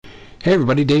Hey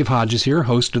everybody, Dave Hodges here,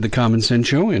 host of The Common Sense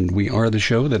Show, and we are the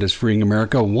show that is freeing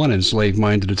America one enslaved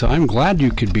mind at a time. Glad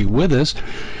you could be with us.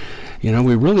 You know,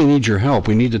 we really need your help.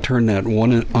 We need to turn that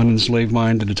one unenslaved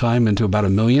mind at a time into about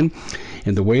 1 million.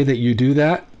 And the way that you do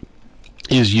that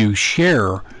is you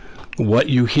share what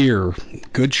you hear.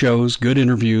 Good shows, good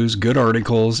interviews, good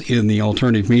articles in the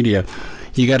alternative media.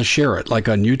 You got to share it. Like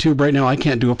on YouTube right now, I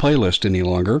can't do a playlist any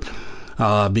longer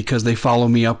because they follow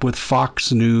me up with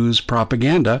Fox News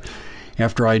propaganda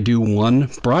after I do one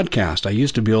broadcast. I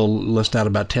used to be able to list out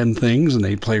about 10 things and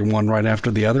they play one right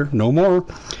after the other. No more.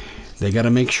 They got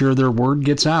to make sure their word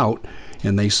gets out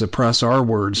and they suppress our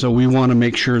word. So we want to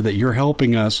make sure that you're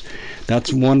helping us.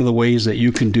 That's one of the ways that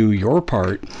you can do your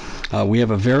part. We have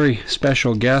a very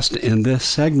special guest in this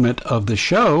segment of the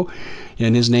show,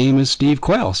 and his name is Steve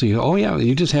Quayle. So oh yeah,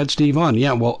 you just had Steve on.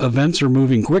 Yeah, well, events are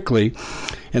moving quickly,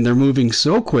 and they're moving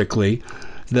so quickly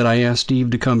that I asked Steve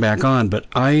to come back on. But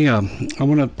I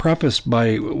want to preface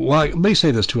by, well, let me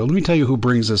say this too. Let me tell you who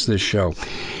brings us this show.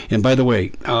 And by the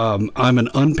way, I'm an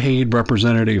unpaid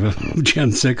representative of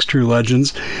Gen 6 True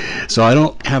Legends, so I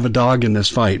don't have a dog in this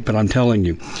fight, but I'm telling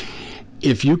you,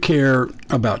 if you care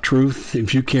about truth,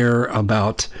 if you care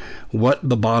about what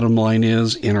the bottom line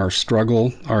is in our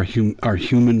struggle, our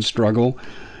human struggle,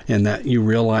 and that you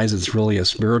realize it's really a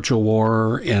spiritual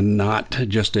war and not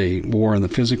just a war in the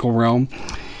physical realm,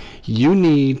 you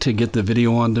need to get the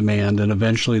video on demand and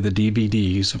eventually the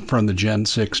DVDs from the Gen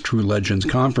 6 True Legends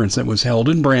Conference that was held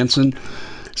in Branson,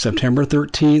 September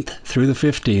 13th through the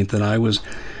 15th, and I was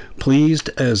pleased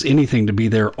as anything to be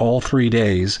there all 3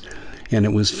 days. And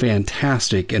it was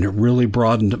fantastic, and it really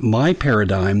broadened my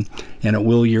paradigm, and it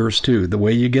will yours too. The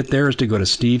way you get there is to go to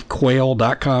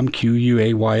stevequayle.com,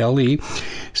 Quayle,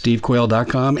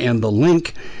 stevequayle.com, and the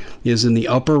link is in the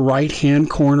upper right-hand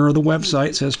corner of the website.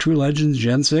 It says True Legends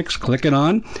Gen 6. Click it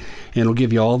on, and it'll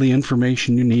give you all the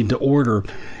information you need to order.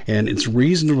 And it's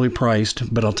reasonably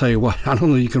priced, but I'll tell you what, I don't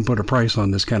know you can put a price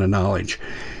on this kind of knowledge.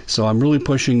 So I'm really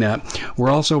pushing that. We're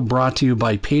also brought to you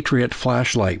by Patriot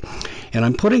Flashlight. And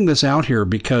I'm putting this out here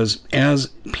because as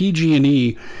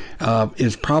PG&E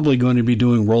is probably going to be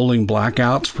doing rolling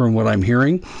blackouts from what I'm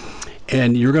hearing,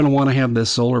 and you're going to want to have this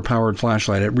solar-powered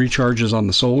flashlight. It recharges on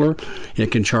the solar. It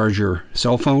can charge your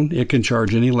cell phone. It can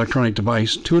charge any electronic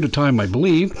device 2 at a time, I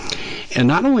believe. And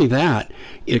not only that,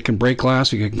 it can break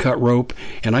glass, it can cut rope,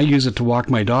 and I use it to walk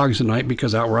my dogs at night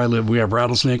because out where I live we have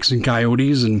rattlesnakes and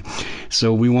coyotes, and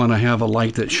so we want to have a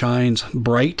light that shines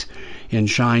bright and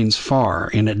shines far,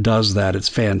 and it does that. It's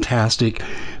fantastic.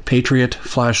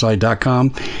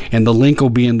 PatriotFlashlight.com, and the link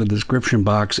will be in the description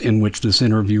box in which this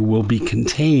interview will be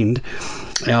contained.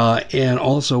 And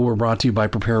also we're brought to you by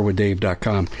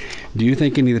PrepareWithDave.com. Do you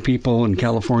think any of the people in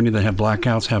California that have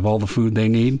blackouts have all the food they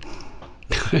need?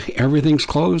 Everything's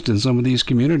closed in some of these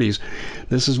communities.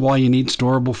 This is why you need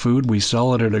storable food. We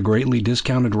sell it at a greatly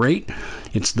discounted rate.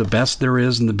 It's the best there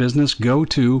is in the business. Go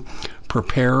to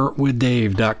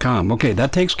preparewithdave.com. Okay,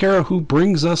 that takes care of who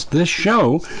brings us this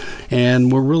show,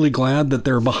 and we're really glad that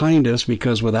they're behind us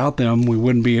because without them we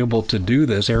wouldn't be able to do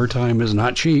this. Airtime is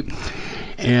not cheap.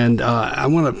 And I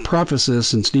want to preface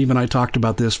this, and Steve and I talked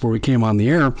about this before we came on the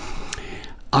air.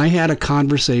 I had a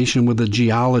conversation with a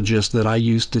geologist that I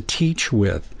used to teach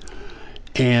with,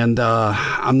 and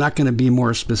I'm not going to be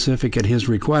more specific at his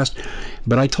request,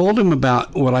 but I told him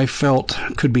about what I felt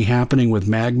could be happening with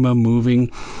magma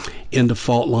moving into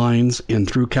fault lines and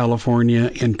through California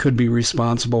and could be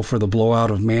responsible for the blowout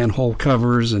of manhole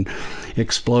covers and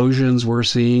explosions we're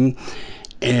seeing.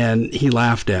 And he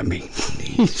laughed at me.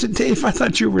 He said, "Dave, I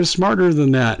thought you were smarter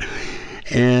than that."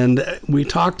 And we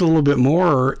talked a little bit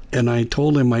more, and I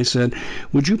told him, I said,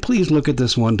 would you please look at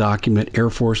this one document, Air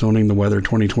Force Owning the Weather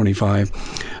 2025?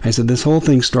 I said, this whole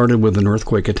thing started with an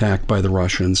earthquake attack by the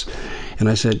Russians. And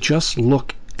I said, just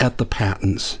look at the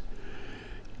patents.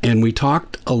 And we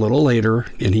talked a little later,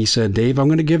 and he said, Dave, I'm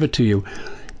going to give it to you.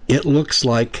 It looks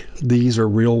like these are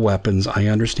real weapons. I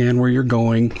understand where you're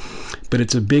going, but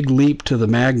it's a big leap to the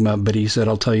magma. But he said,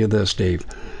 I'll tell you this, Dave.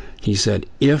 He said,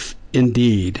 if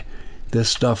indeed this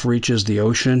stuff reaches the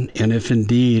ocean, and if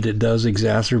indeed it does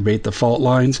exacerbate the fault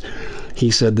lines,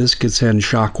 he said this could send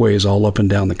shockwaves all up and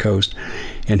down the coast.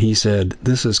 And he said,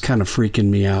 this is kind of freaking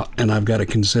me out, and I've got to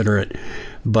consider it.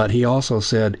 But he also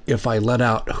said, if I let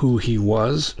out who he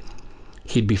was,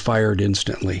 he'd be fired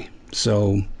instantly.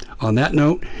 So on that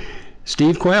note,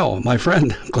 Steve Quayle, my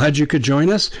friend, glad you could join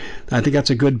us. I think that's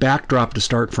a good backdrop to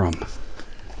start from.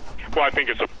 Well, I think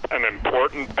it's an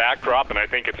important backdrop, and I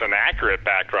think it's an accurate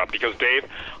backdrop because, Dave,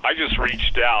 I just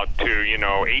reached out to,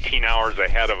 18 hours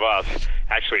ahead of us,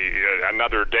 actually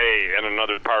another day in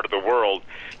another part of the world,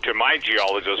 to my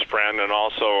geologist friend and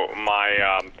also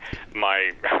my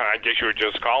I guess you would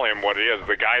just call him what he is,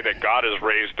 the guy that God has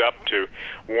raised up to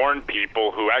warn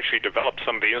people, who actually developed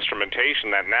some of the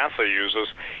instrumentation that NASA uses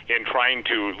in trying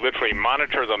to literally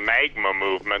monitor the magma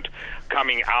movement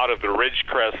coming out of the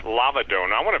Ridgecrest lava dome.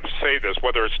 Now, I want to say this,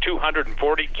 whether it's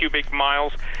 240 cubic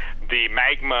miles, the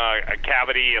magma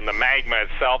cavity and the magma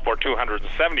itself, or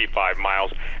 275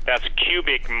 miles, that's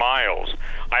cubic miles.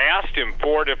 I asked him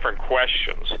 4 different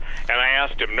questions, and I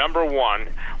asked him, number one,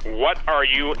 what are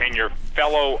you and your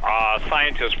fellow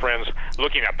scientist friends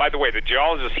looking at? By the way, the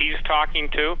geologists he's talking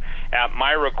to, at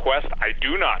my request, I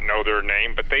do not know their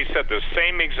name, but they said the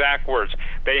same exact words.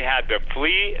 They had to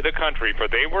flee the country, for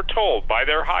they were told by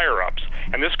their higher-ups,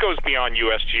 and this goes beyond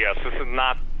USGS. This is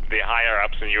not the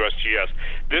higher-ups in USGS.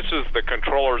 This is the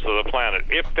controllers of the planet.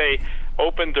 If they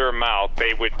opened their mouth,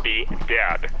 they would be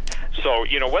dead. So,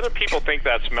 whether people think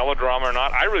that's melodrama or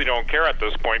not, I really don't care at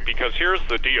this point, because here's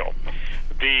the deal.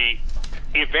 The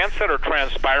events that are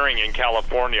transpiring in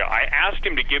California, I asked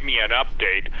him to give me an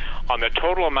update on the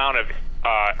total amount of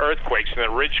earthquakes in the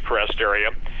Ridgecrest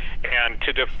area and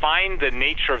to define the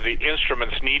nature of the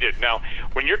instruments needed. Now,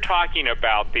 when you're talking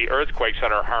about the earthquakes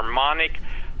that are harmonic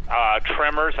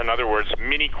tremors, in other words,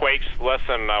 mini quakes less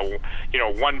than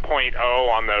 1.0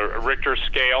 on the Richter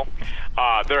scale,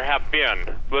 there have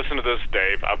been, listen to this,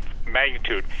 Dave, of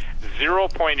magnitude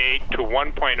 0.8 to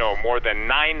 1.0, more than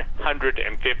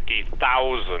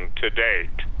 950,000 to date.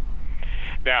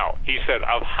 Now, he said,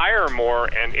 of higher more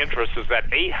and interest is that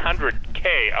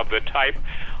 800K of the type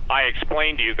I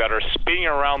explained to you that are spinning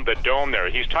around the dome there.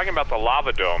 He's talking about the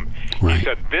lava dome. Right. He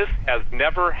said, this has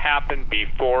never happened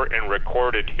before in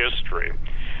recorded history.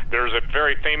 There's a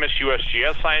very famous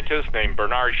USGS scientist named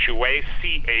Bernard Chouet,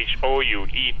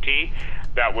 Chouet,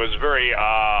 that was very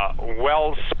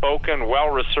well-spoken,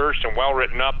 well-researched, and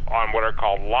well-written up on what are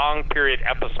called long-period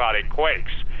episodic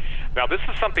quakes. Now, this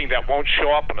is something that won't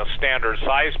show up in a standard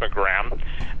seismogram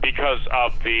because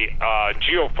of the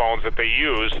geophones that they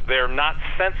use. They're not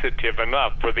sensitive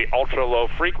enough for the ultra-low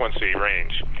frequency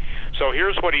range. So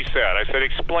here's what he said. I said,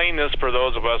 explain this for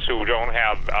those of us who don't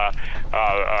have,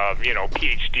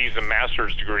 PhDs and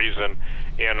master's degrees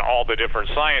in all the different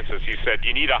sciences. He said,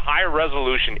 you need a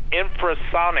high-resolution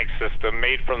infrasonic system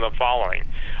made from the following: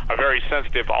 a very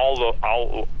sensitive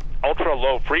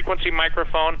ultra-low frequency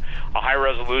microphone, a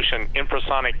high-resolution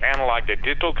infrasonic analog to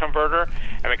digital converter,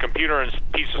 and a computer and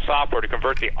piece of software to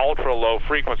convert the ultra-low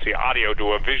frequency audio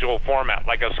to a visual format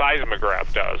like a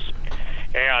seismograph does.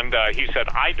 And he said,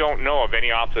 I don't know of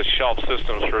any off-the-shelf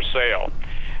systems for sale,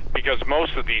 because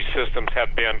most of these systems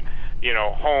have been,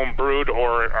 home brewed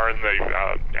or are in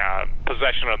the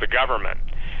possession of the government.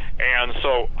 And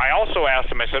so I also asked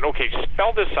him, I said, okay,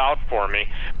 spell this out for me,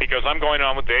 because I'm going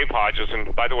on with Dave Hodges,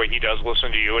 and by the way, he does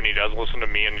listen to you, and he does listen to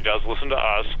me, and he does listen to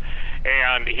us.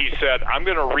 And he said, I'm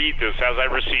going to read this as I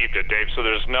received it, Dave, so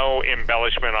there's no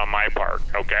embellishment on my part,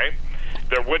 okay?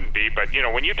 There wouldn't be, but,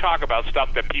 when you talk about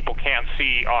stuff that people can't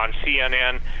see on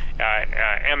CNN,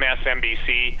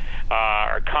 MSNBC,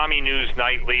 or Commie News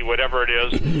Nightly, whatever it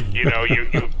is, you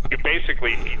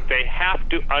basically, they have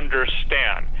to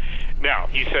understand. Now,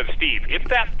 he said, Steve, if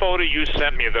that photo you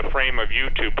sent me of the frame of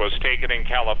YouTube was taken in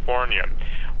California,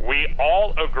 we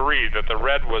all agree that the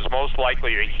red was most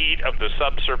likely the heat of the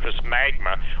subsurface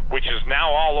magma, which is now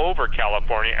all over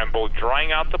California and both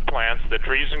drying out the plants, the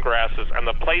trees and grasses, and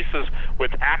the places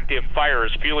with active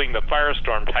fires fueling the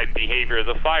firestorm-type behavior of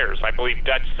the fires. I believe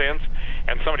Dutch Sense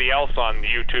and somebody else on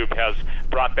YouTube has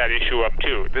brought that issue up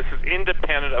too. This is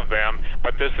independent of them,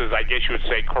 but this is, I guess you would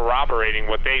say, corroborating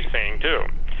what they're saying too.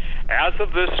 As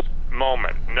of this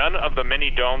moment, none of the many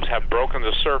domes have broken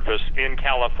the surface in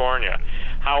California.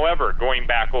 However, going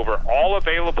back over all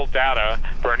available data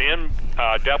for an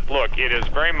in-depth look, it is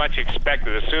very much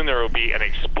expected that soon there will be an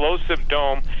explosive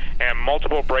dome and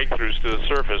multiple breakthroughs to the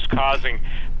surface, causing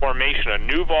formation of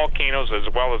new volcanoes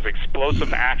as well as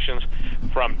explosive actions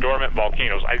from dormant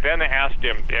volcanoes. I then asked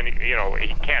him, and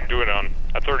he can't do it on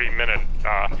a 30-minute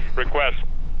request,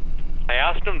 I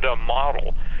asked him to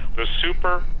model the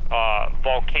super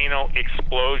volcano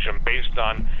explosion based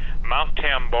on Mount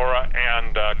Tambora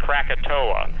and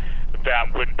Krakatoa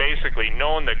that would basically,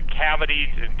 knowing the cavity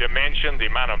dimension, the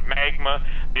amount of magma,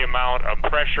 the amount of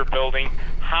pressure building,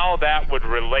 how that would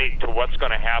relate to what's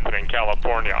going to happen in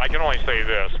California. I can only say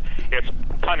this, it's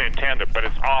pun intended, but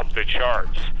it's off the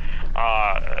charts.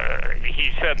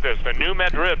 He said this, the New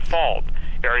Madrid fault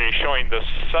area showing the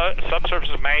subsurface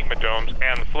magma domes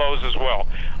and flows as well,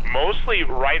 mostly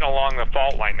right along the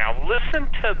fault line. Now listen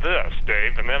to this,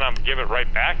 Dave, and then I'll give it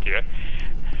right back to you.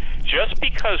 Just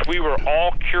because we were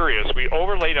all curious, we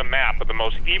overlaid a map of the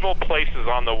most evil places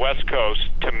on the West Coast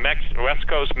to West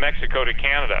Coast Mexico to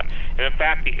Canada. And in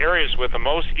fact, the areas with the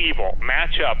most evil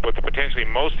match up with the potentially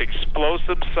most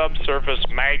explosive subsurface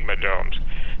magma domes.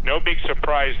 No big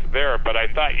surprise there, but I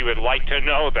thought you would like to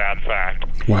know that fact.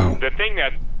 Wow. The thing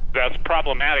that's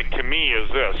problematic to me is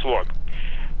this. Look,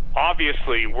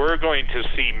 obviously, we're going to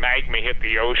see magma hit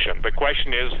the ocean. The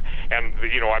question is, and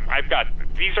I've got,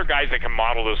 these are guys that can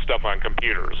model this stuff on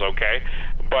computers, okay?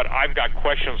 But I've got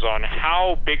questions on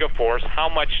how big a force, how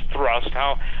much thrust,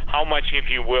 how much, if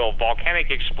you will,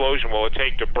 volcanic explosion will it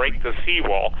take to break the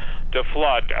seawall to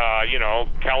flood,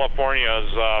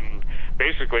 California's,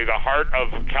 basically the heart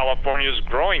of California's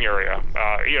growing area.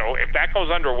 If that goes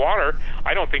underwater,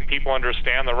 I don't think people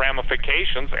understand the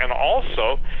ramifications. And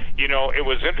also, it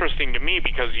was interesting to me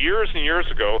because years and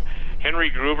years ago, Henry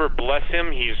Groover, bless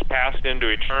him, he's passed into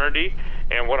eternity,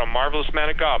 and what a marvelous man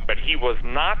of God. But he was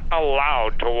not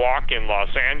allowed to walk in Los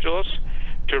Angeles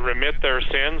to remit their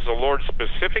sins. The Lord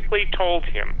specifically told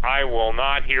him, I will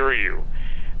not hear you.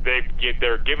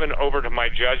 They're given over to my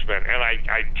judgment. And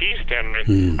I teased Henry.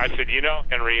 I said,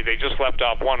 Henry, they just left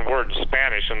off one word in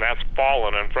Spanish, and that's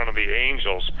fallen in front of the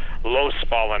angels, los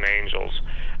fallen angels,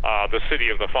 the city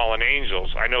of the fallen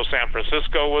angels. I know San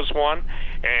Francisco was one,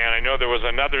 and I know there was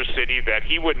another city that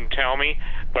he wouldn't tell me,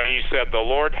 but he said the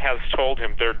Lord has told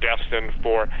him they're destined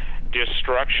for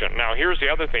destruction. Now, here's the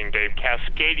other thing, Dave.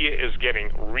 Cascadia is getting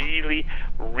really,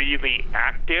 really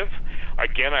active.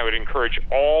 Again, I would encourage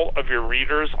all of your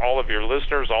readers, all of your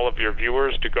listeners, all of your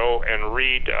viewers to go and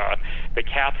read the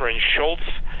Catherine Schultz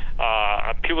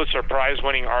Pulitzer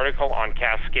Prize-winning article on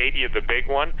Cascadia, the big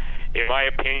one. In my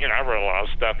opinion, I've read a lot of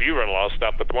stuff, you read a lot of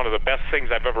stuff, but one of the best things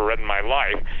I've ever read in my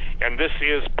life, and this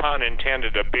is, pun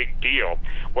intended, a big deal.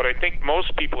 What I think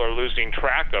most people are losing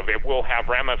track of, it will have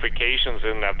ramifications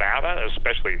in Nevada,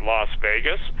 especially Las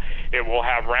Vegas. It will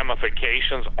have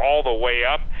ramifications all the way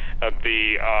up at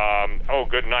the,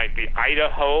 the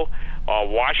Idaho,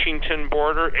 Washington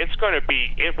border.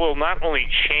 It will not only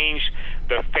change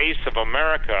the face of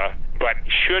America, but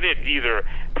should it either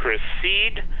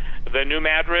precede the New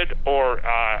Madrid or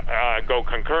go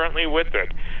concurrently with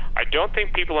it. I don't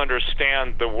think people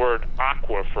understand the word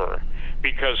aquifer,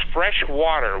 because fresh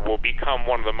water will become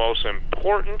one of the most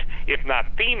important, if not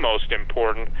the most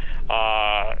important,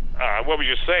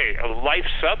 life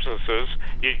substances.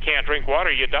 You can't drink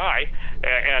water, you die.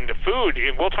 And food,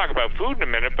 we'll talk about food in a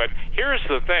minute, but here's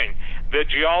the thing. The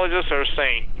geologists are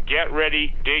saying, get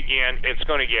ready, dig in, it's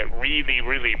going to get really,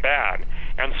 really bad.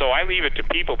 And so I leave it to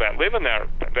people that live in that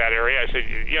area. I said,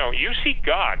 you seek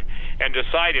God and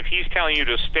decide if he's telling you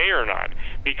to stay or not.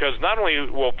 Because not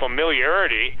only will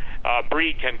familiarity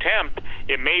breed contempt,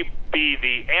 it may be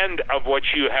the end of what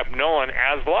you have known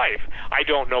as life. I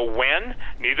don't know when,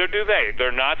 neither do they.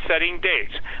 They're not setting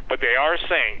dates, but they are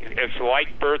saying it's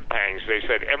like birth pangs. They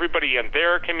said everybody in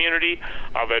their community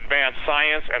of advanced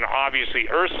science, and obviously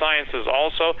earth sciences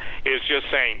also, is just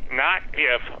saying not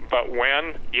if, but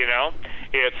when,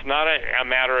 It's not a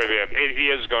matter of if. It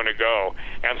is going to go.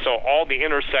 And so all the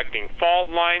intersecting fault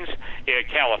lines in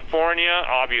California,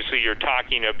 obviously you're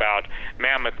talking about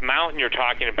Mammoth Mountain, you're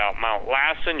talking about Mount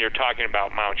Lassen, you're talking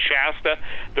about Mount Shasta.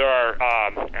 There are,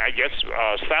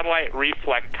 satellite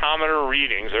reflectometer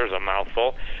readings, there's a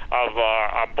mouthful, of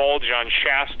a bulge on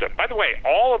Shasta. By the way,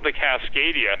 all of the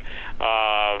Cascadia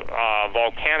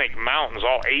volcanic mountains,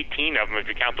 all 18 of them, if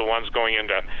you count the ones going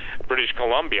into British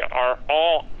Columbia, are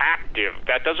all active.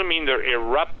 That doesn't mean they're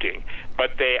erupting,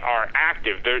 but they are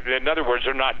active. In other words,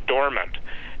 they're not dormant.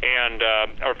 And,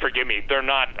 they're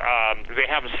not, they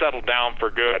haven't settled down for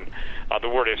good. The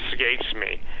word escapes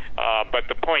me. But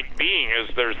the point being is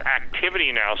there's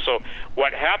activity now. So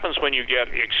what happens when you get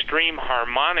extreme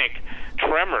harmonic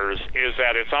tremors is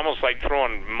that it's almost like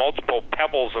throwing multiple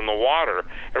pebbles in the water.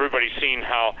 Everybody's seen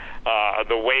how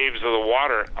the waves of the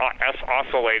water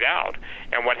oscillate out.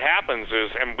 And what happens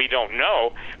is, and we don't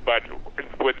know, but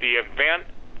with the event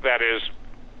that is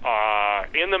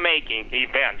in the making,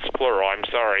 events, plural, I'm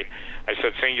sorry, I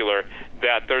said singular,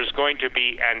 that there's going to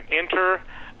be an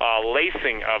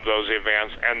interlacing of those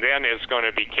events, and then it's going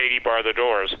to be Katie bar the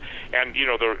doors. And,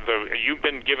 you've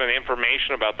been given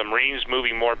information about the Marines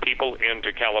moving more people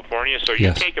into California, so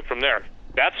you take it from there.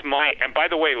 And by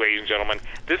the way, ladies and gentlemen,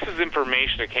 this is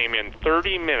information that came in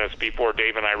 30 minutes before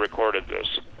Dave and I recorded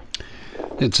this.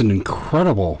 It's an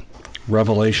incredible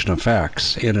revelation of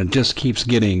facts, and it just keeps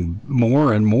getting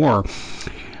more and more.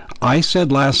 I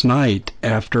said last night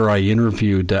after I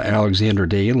interviewed Alexander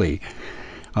Daly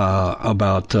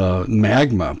about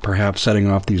magma perhaps setting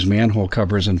off these manhole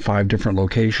covers in 5 different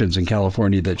locations in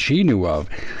California that she knew of.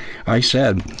 I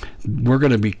said, we're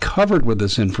going to be covered with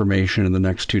this information in the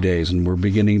next 2 days, and we're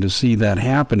beginning to see that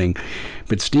happening.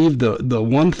 But Steve, the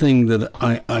one thing that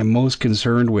I'm most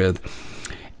concerned with,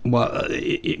 well,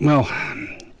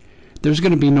 there's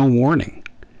going to be no warning.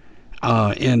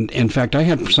 And in fact, I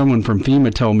had someone from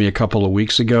FEMA tell me a couple of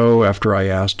weeks ago after I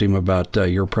asked him about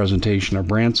your presentation of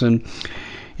Branson,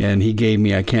 and he gave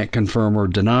me, I can't confirm or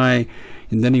deny.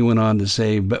 And then he went on to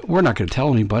say, but we're not going to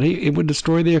tell anybody. It would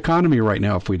destroy the economy right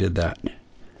now if we did that.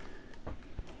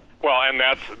 Well, and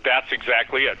that's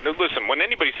exactly it. Listen, when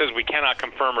anybody says we cannot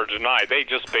confirm or deny, they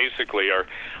just basically are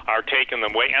taking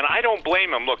them away. And I don't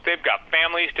blame them. Look, they've got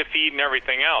families to feed and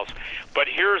everything else. But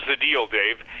here's the deal,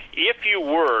 Dave. If you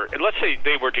were, let's say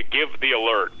they were to give the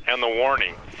alert and the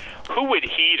warning, who would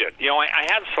heed it? You know, I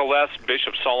had Celeste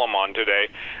Bishop Solomon today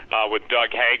with Doug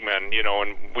Hagman, you know,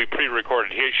 and we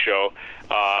pre-recorded his show.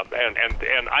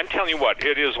 And I'm telling you what,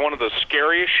 it is one of the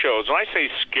scariest shows. When I say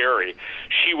scary,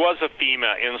 she was a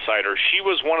FEMA insider. She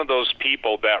was one of those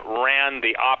people that ran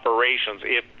the operations.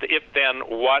 If then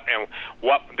what and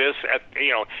what this,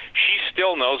 you know, she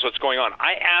still knows what's going on.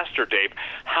 I asked her, Dave,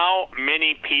 how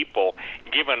many people,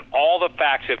 given all the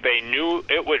facts, if they knew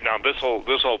it would, now this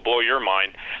will blow your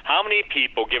mind, how many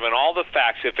people, given all the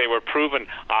facts, if they were proven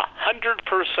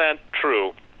 100%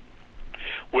 true,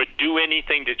 would do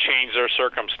anything to change their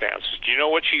circumstances? Do you know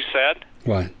what she said?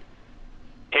 What?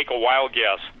 Take a wild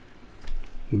guess.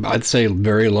 I'd say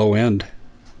very low end.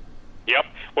 Yep.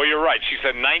 Well, you're right. She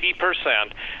said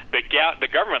 90%. The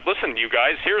government, listen, you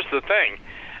guys, here's the thing.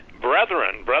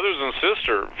 Brethren, brothers and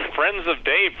sisters, friends of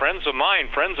Dave, friends of mine,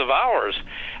 friends of ours,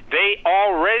 they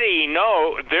already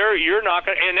know you're not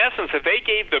going to, in essence, if they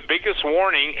gave the biggest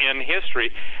warning in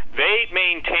history, they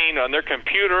maintain on their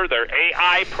computer, their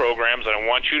AI programs, and I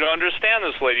want you to understand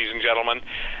this, ladies and gentlemen,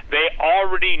 they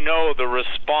already know the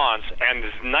response, and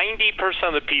 90%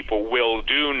 of the people will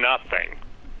do nothing.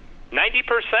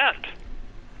 90%.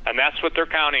 And that's what they're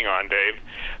counting on, Dave.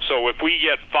 So if we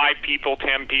get 5 people,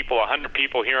 10 people, 100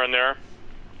 people here and there,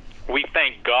 we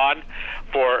thank God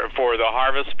for the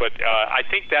harvest, but I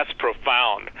think that's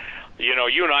profound. You know,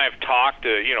 you and I have talked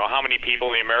to, you know, how many people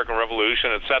in the American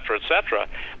Revolution, et cetera,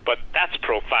 but that's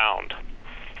profound.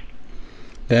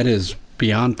 That is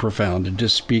beyond profound. It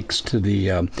just speaks to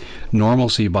the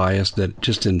normalcy bias that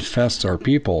just infests our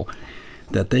people,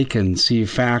 that they can see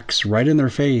facts right in their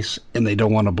face and they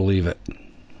don't want to believe it.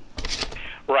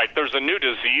 Right. There's a new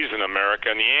disease in America,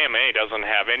 and the AMA doesn't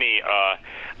have any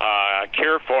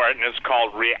cure for it, and it's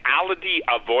called reality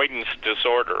avoidance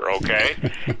disorder, okay?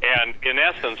 And in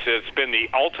essence, it's been the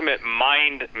ultimate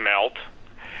mind melt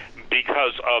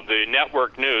because of the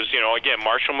network news. You know, again,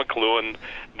 Marshall McLuhan,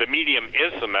 the medium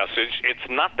is the message. It's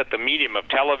not that the medium of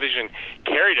television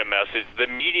carried a message. The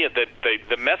media,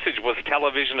 the message was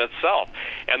television itself.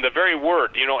 And the very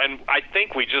word, you know, and I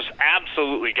think we just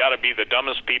absolutely got to be the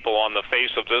dumbest people on the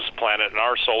face of this planet in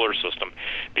our solar system.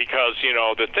 Because, you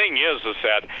know, the thing is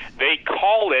that they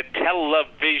call it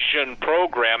television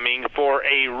programming for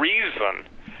a reason.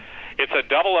 It's a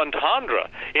double entendre.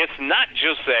 It's not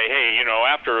just say, hey, you know,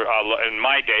 after in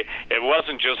my day, it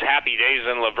wasn't just happy days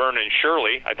in Laverne and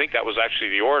Shirley. I think that was actually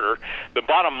the order. The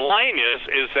bottom line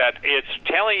is that it's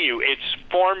telling you, it's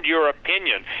formed your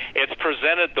opinion. It's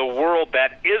presented the world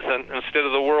that isn't instead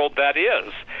of the world that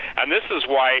is. And this is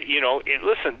why, you know,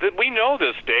 listen, we know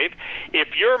this, Dave.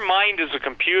 If your mind is a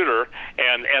computer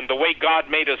and the way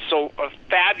God made us so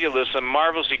fabulous and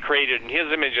marvelously created in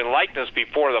His image and likeness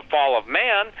before the fall of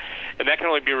man, and that can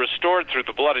only be restored through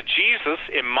the blood of Jesus,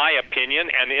 in my opinion,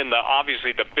 and in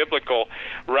obviously the biblical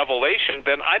revelation,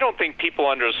 then I don't think people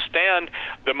understand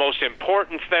the most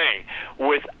important thing.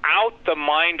 Without the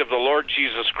mind of the Lord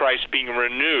Jesus Christ being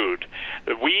renewed,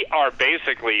 we are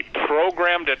basically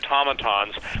programmed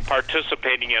automatons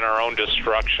participating in our own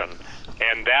destruction.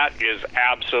 And that is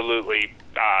absolutely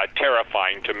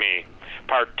terrifying to me.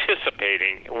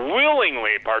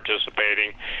 Willingly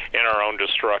participating in our own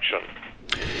destruction.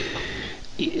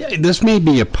 This may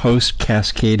be a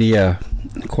post-Cascadia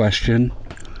question,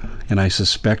 and I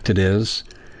suspect it is,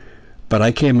 but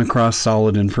I came across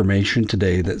solid information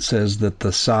today that says that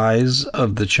the size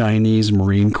of the Chinese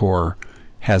Marine Corps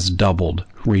has doubled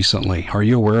recently. Are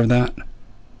you aware of that?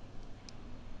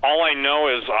 All I know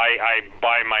is I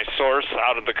by my source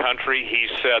out of the country, he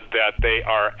said that they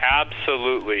are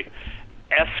absolutely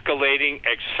escalating,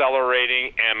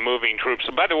 accelerating, and moving troops.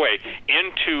 And by the way,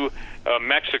 into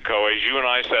Mexico, as you and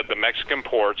I said, the Mexican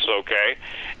ports, okay,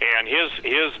 and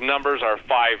his numbers are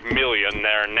 5 million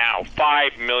there now.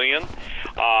 5 million.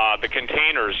 The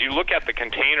containers, you look at the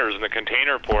containers and the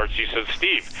container ports, you said,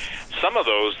 Steve, some of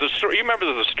those, you remember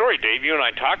the story, Dave, you and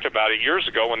I talked about it years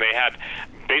ago when they had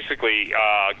basically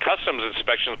customs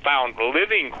inspections found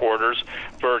living quarters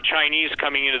for Chinese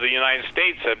coming into the United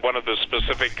States at one of the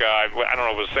specific, I don't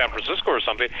know if it was San Francisco or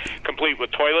something, complete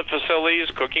with toilet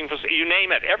facilities, cooking facilities, you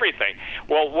name it, everything.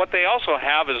 Well, what they also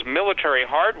have is military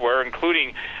hardware,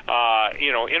 including,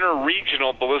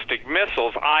 inter-regional ballistic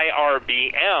missiles,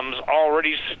 IRBMs,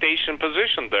 already stationed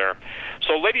positioned there.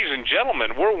 So, ladies and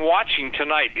gentlemen, we're watching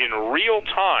tonight in real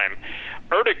time.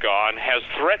 Erdogan has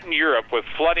threatened Europe with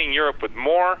flooding Europe with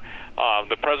more.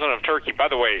 The president of Turkey, by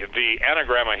the way, the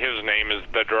anagram of his name is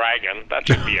the Dragon. That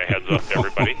should be a heads up to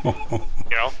everybody.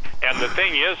 And the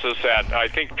thing is that I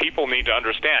think people need to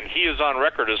understand. He is on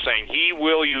record as saying he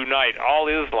will unite all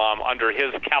Islam under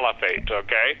his caliphate.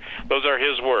 Okay, those are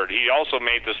his words. He also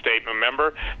made the statement.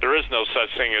 Remember, there is no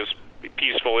such thing as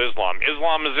peaceful Islam.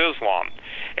 Islam is Islam.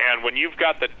 And when you've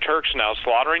got the Turks now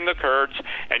slaughtering the Kurds,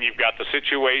 and you've got the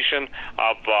situation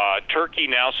of Turkey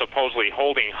now supposedly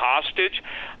holding hostage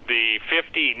the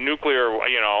 50 nuclear,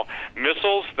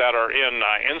 missiles that are in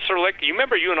Incirlik. You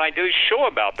remember you and I did a show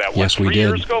about that. Yes, we did. 3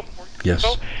 years ago? 4 years yes.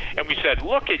 ago? And we said,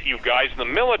 look at you guys in the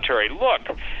military.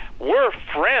 Look, we're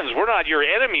friends. We're not your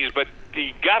enemies, but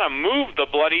you got to move the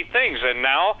bloody things. And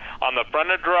now, on the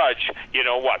front of Drudge,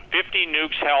 50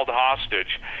 nukes held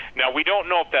hostage. Now, we don't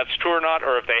know if that's true or not,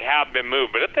 or if they have been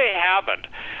moved. But if they haven't,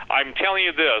 I'm telling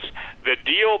you this, the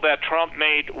deal that Trump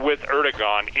made with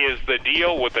Erdogan is the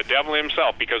deal with the devil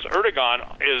himself, because Erdogan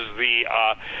is the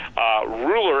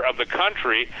ruler of the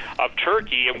country of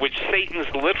Turkey, in which Satan's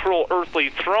literal earthly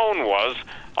throne was,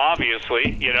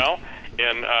 obviously,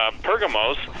 in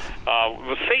Pergamos,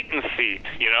 with Satan's seat,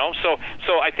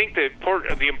 So I think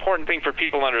the important thing for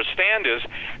people to understand is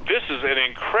this is an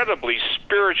incredibly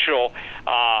spiritual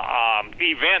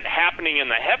event happening in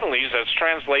the heavenlies that's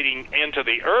translating into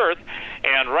the earth.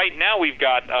 And right now we've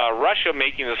got Russia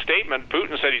making a statement.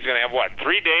 Putin said he's going to have,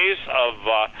 3 days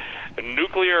of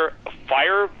nuclear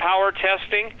firepower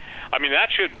testing. I mean,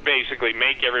 that should basically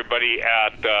make everybody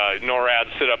at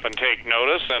NORAD sit up and take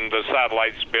notice, and the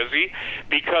satellite's busy,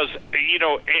 because,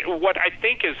 what I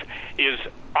think is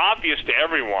obvious to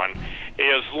everyone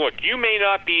is, look, you may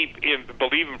not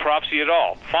believe in prophecy at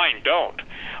all. Fine, don't.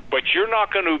 But you're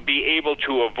not going to be able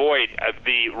to avoid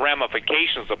the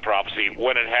ramifications of prophecy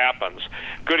when it happens.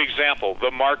 Good example, the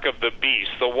mark of the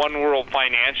beast, the one world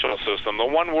financial system, the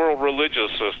one world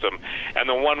religious system, and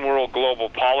the one world global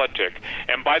politic.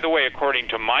 And by the way, according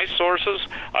to my sources,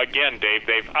 again, Dave,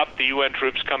 they've upped the UN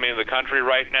troops coming into the country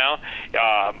right now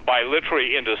by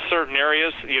literally into certain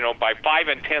areas, by 5,000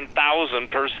 and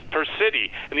 10,000 per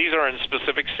city. And these are in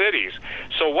specific cities.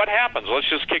 So what happens? Let's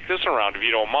just kick this around, if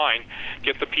you don't mind.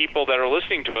 Get the people that are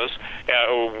listening to us,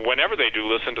 whenever they do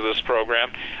listen to this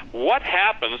program, what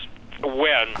happens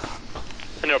when,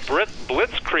 in a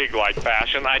blitzkrieg-like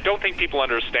fashion, I don't think people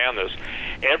understand this,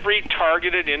 every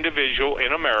targeted individual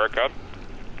in America,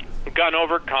 gun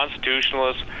over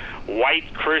constitutionalist,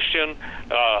 white Christian,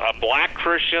 a black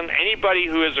Christian, anybody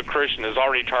who is a Christian is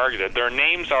already targeted. Their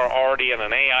names are already in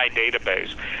an AI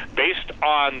database based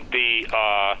on the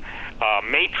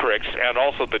matrix and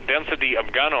also the density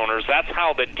of gun owners. That's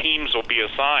how the teams will be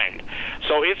assigned.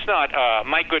 So it's not,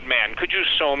 my good man, could you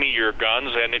show me your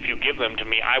guns, and if you give them to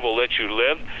me, I will let you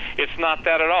live? It's not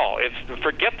that at all.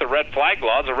 Forget the red flag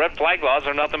laws. The red flag laws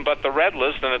are nothing but the red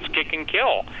list, and it's kick and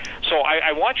kill. So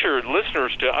I want your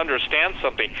listeners to understand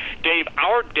something. Dave,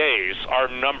 our days are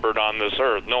numbered on this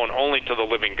earth, known only to the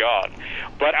living God.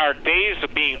 But our days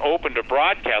of being open to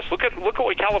broadcast, look at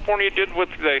what California did with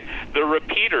the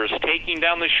repeaters, taking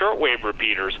down the shortwave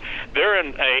repeaters. They're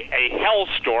in a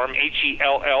hellstorm,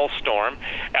 Hell storm,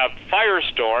 a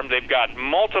firestorm. They've got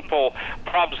multiple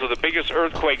problems with the biggest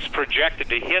earthquakes projected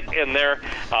to hit in their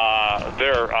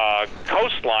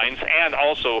coastlines and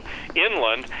also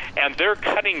inland, and they're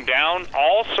cutting down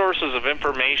all sources of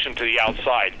information to the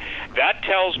outside. That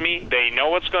tells me they know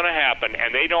what's going to happen,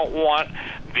 and they don't want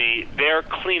their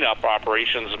cleanup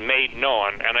operations made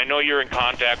known. And I know you're in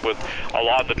contact with a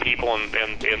lot of the people in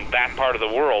that part of the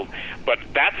world, but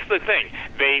that's the thing.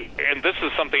 And this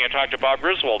is something I talked to Bob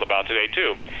Griswold about today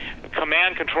too.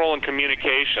 Command, control, and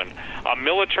communication.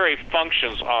 Military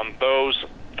functions on those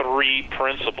three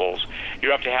principles.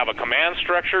 You have to have a command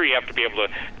structure, you have to be able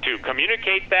to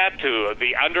communicate that to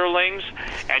the underlings,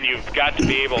 and you've got to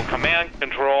be able to command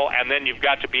control, and then you've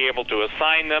got to be able to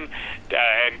assign them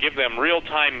and give them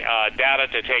real-time data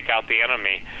to take out the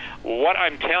enemy. What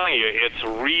I'm telling you, it's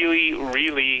really,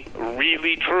 really,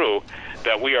 really true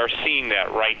that we are seeing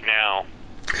that right now.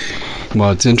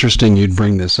 Well, it's interesting you'd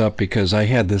bring this up, because I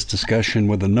had this discussion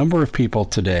with a number of people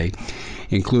today,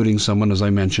 including someone, as I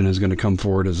mentioned, is going to come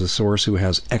forward as a source who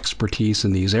has expertise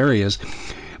in these areas.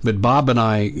 But Bob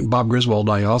Griswold,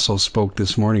 I also spoke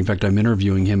this morning. In fact, I'm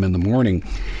interviewing him in the morning.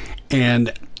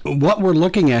 And what we're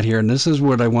looking at here, and this is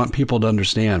what I want people to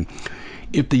understand,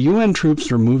 if the UN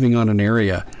troops are moving on an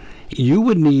area, you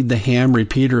would need the ham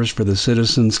repeaters for the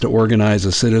citizens to organize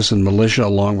a citizen militia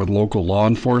along with local law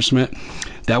enforcement.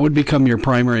 That would become your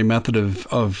primary method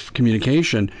of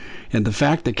communication. And the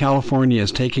fact that California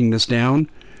is taking this down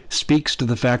speaks to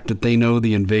the fact that they know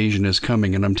the invasion is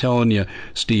coming. And I'm telling you,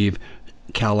 Steve,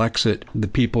 Calexit, the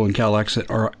people in Calexit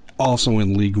are also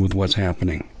in league with what's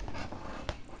happening.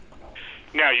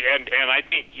 Now, and I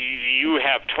think you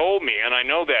have told me, and I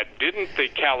know that, didn't the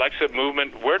Calexit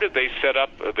movement, where did they set up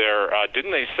their,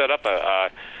 didn't they set up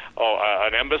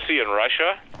an embassy in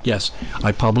Russia? Yes,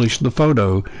 I published the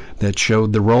photo that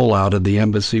showed the rollout of the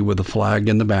embassy with a flag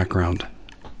in the background.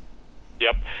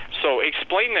 Yep. So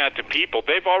explain that to people.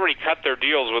 They've already cut their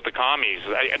deals with the commies.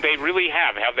 They really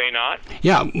have they not?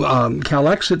 Yeah,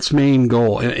 Calexit's main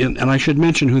goal, and I should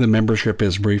mention who the membership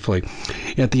is briefly.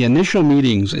 At the initial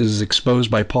meetings, is exposed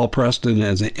by Paul Preston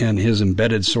and his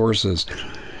embedded sources.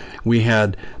 We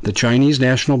had the Chinese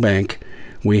National Bank.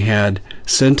 We had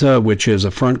CENTA, which is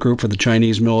a front group for the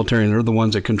Chinese military, and they're the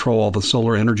ones that control all the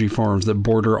solar energy farms that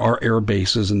border our air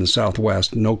bases in the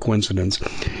Southwest. No coincidence.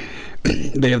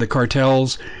 They have the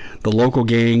cartels, the local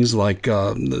gangs like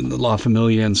the La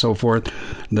Familia and so forth,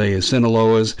 the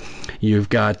Sinaloas. You've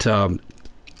got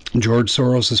George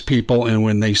Soros's people, and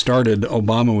when they started,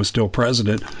 Obama was still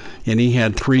president, and he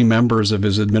had 3 members of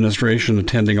his administration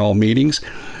attending all meetings.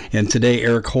 And today,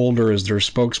 Eric Holder is their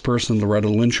spokesperson. Loretta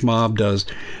Lynch Mob does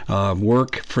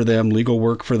work for them, legal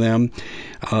work for them.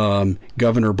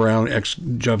 Governor Brown,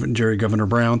 ex-Jerry Governor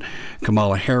Brown,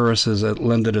 Kamala Harris is at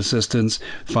lended assistance.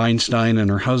 Feinstein and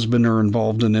her husband are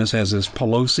involved in this, as is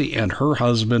Pelosi and her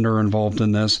husband are involved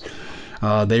in this.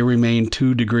 They remain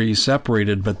 2 degrees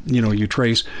separated, but you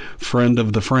trace friend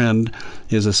of the friend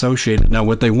is associated. Now,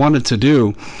 what they wanted to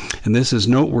do, and this is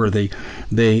noteworthy,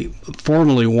 they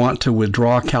formally want to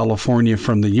withdraw California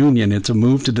from the Union. It's a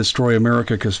move to destroy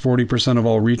America because 40% of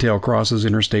all retail crosses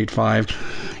Interstate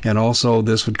 5, and also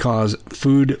this would cause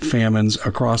food famines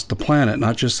across the planet,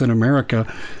 not just in America,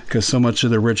 because so much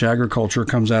of the rich agriculture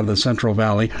comes out of the Central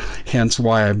Valley, hence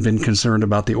why I've been concerned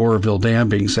about the Oroville Dam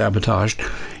being sabotaged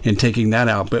and taking that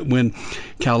out. But when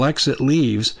Calexit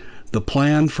leaves, the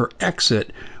plan for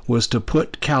exit was to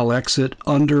put Calexit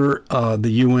under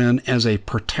the UN as a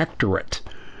protectorate.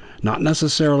 Not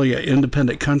necessarily an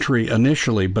independent country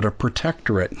initially, but a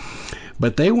protectorate.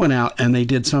 But they went out and they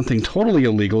did something totally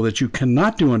illegal that you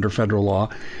cannot do under federal law.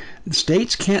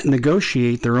 States can't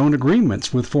negotiate their own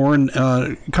agreements with foreign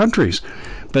countries.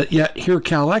 But yet here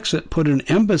Calexit put an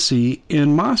embassy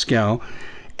in Moscow,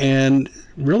 and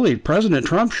really President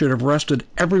Trump should have arrested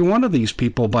every one of these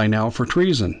people by now for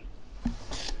treason.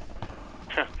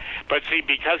 But see,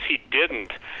 because he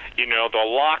didn't,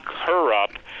 they'll lock her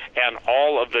up, and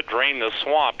all of the drain the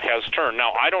swamp has turned.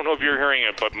 Now, I don't know if you're hearing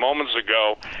it, but moments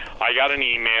ago, I got an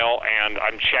email, and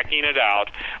I'm checking it out,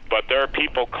 but there are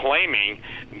people claiming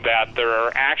that there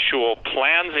are actual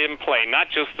plans in play, not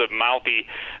just the mouthy,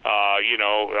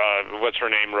 what's her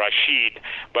name, Rashid,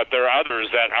 but there are others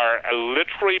that are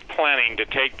literally planning to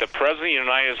take the President of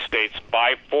the United States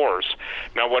by force.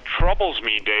 Now, what troubles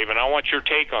me, Dave, and I want your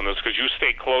take on this because you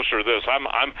stay closer to this.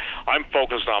 I'm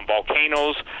focused on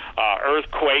volcanoes,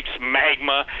 earthquakes,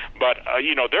 magma, but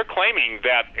they're claiming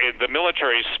that the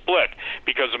military split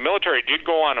because the military did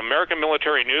go on American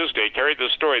Military Newsday, carried the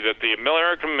story that the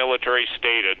American military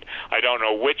stated, I don't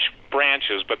know which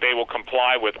branches, but they will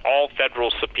comply with all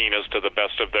federal subpoenas to the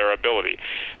best of their ability.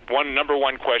 Number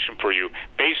one question for you,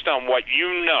 based on what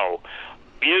you know,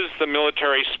 is the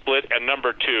military split? And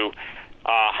number 2,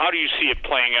 How do you see it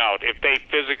playing out if they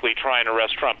physically try and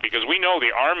arrest Trump? Because we know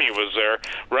the Army was there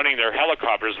running their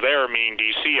helicopters there, meaning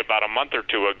D.C., about a month or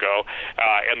two ago,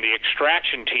 and the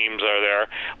extraction teams are there.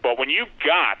 But when you've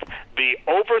got the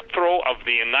overthrow of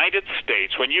the United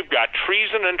States, when you've got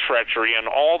treason and treachery in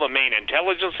all the main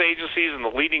intelligence agencies and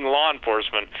the leading law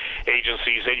enforcement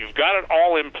agencies, and you've got it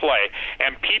all in play,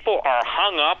 and people are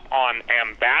hung up on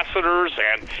ambassadors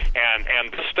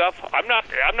and stuff. I'm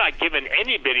not giving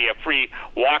anybody a free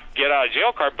walk, get out of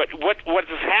jail card, but what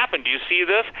has happened? Do you see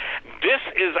this? This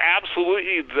is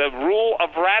absolutely the rule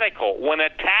of radical. When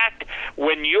attacked,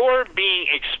 when you're being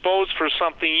exposed for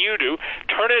something you do,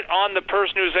 turn it on the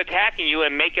person who's attacking you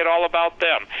and make it all about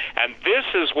them. And this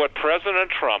is what President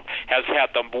Trump has had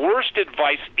the worst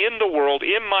advice in the world,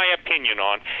 in my opinion,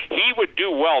 on. He would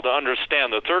do well to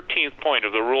understand the 13th point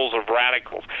of the rules of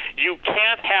radicals. You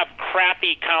can't have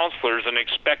crappy counselors and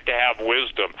expect to have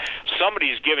wisdom.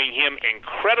 Somebody's giving him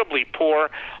incredibly poor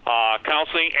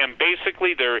counseling, and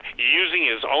basically they're using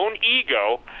his own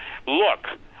ego. Look,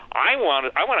 I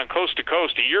went on Coast to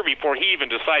Coast a year before he even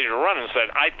decided to run and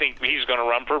said, I think he's going to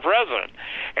run for president.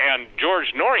 And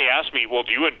George Norrie asked me, well,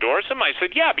 do you endorse him? I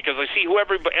said, yeah, because I see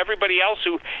everybody else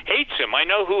who hates him. I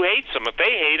know who hates him. If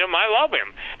they hate him, I love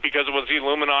him because it was the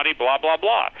Illuminati, blah, blah,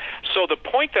 blah. So the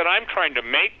point that I'm trying to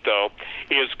make, though,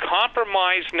 is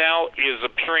compromise now is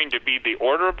appearing to be the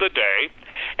order of the day.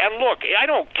 And look, I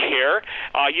don't care.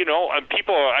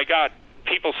 I got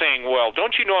people saying, well,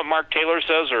 don't you know what Mark Taylor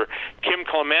says or Kim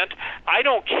Clement? I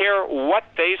don't care what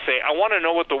they say. I want to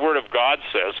know what the Word of God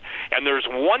says. And there's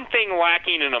one thing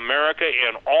lacking in America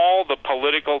in all the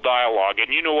political dialogue,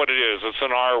 and you know what it is. It's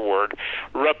an R word,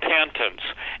 repentance.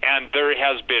 And there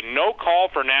has been no call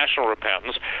for national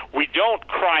repentance. We don't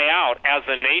cry out as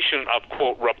a nation of,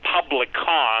 quote,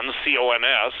 Republicans,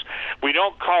 C-O-N-S. We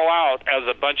don't call out as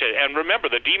a bunch of, and remember,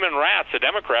 the demon rats, the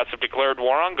Democrats, have declared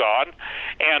war on God.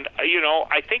 And,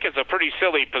 I think it's a pretty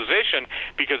silly position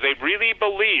because they really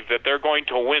believe that they're going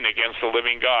to win against the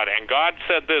living God. And God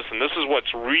said this, and this is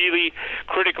what's really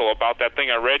critical about that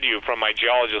thing I read to you from my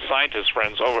geologist scientist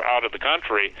friends out of the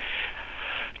country.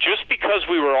 Just because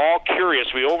we were all curious,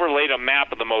 we overlaid a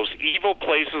map of the most evil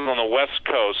places on the West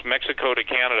Coast, Mexico to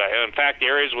Canada, and in fact,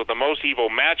 areas with the most evil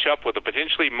match up with the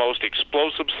potentially most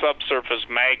explosive subsurface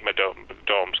magma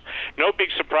domes. No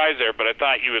big surprise there, but I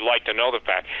thought you would like to know the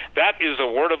fact. That is the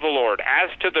word of the Lord.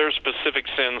 As to their specific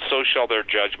sins, so shall their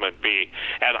judgment be.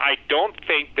 And I don't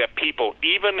think that people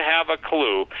even have a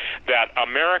clue that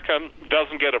America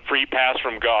doesn't get a free pass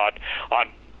from God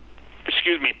on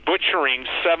butchering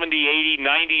 70, 80,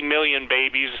 90 million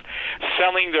babies,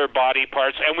 selling their body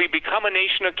parts, and we become a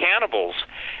nation of cannibals.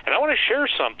 And I want to share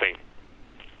something.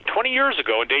 20 years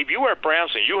ago, and Dave, you were at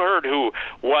Branson, you heard who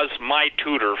was my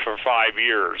tutor for 5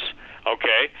 years,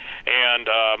 okay? And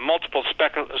multiple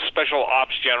special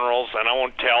ops generals, and I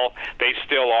won't tell, they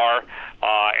still are.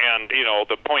 And,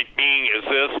 the point being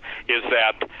is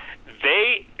that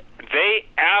they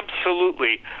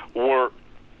absolutely were,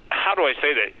 how do I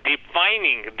say that,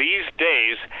 defining these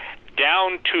days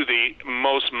down to the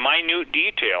most minute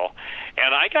detail.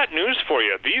 And I got news for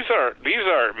you. These are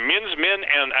men's men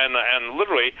and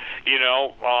literally,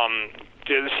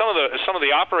 some of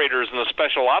the operators in the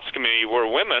special ops community were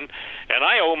women, and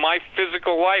I owe my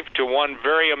physical life to one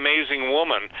very amazing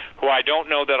woman who I don't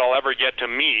know that I'll ever get to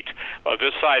meet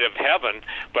this side of heaven.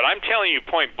 But I'm telling you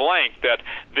point blank that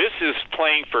this is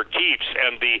playing for keeps,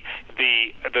 and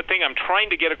the thing I'm trying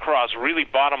to get across, really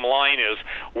bottom line, is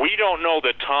we don't know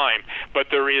the time, but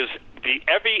there is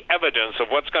every evidence of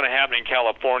what's going to happen in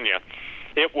California.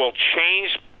 It will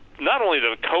change not only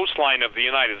the coastline of the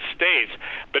United States,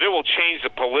 but it will change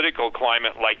the political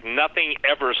climate like nothing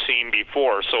ever seen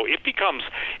before. So it becomes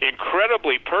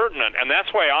incredibly pertinent, and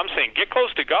that's why I'm saying get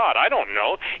close to God. I don't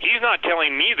know. He's not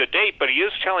telling me the date, but he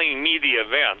is telling me the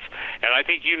events. And I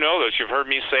think you know this. You've heard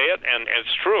me say it, and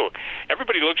it's true.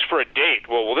 Everybody looks for a date.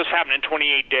 Well, will this happen in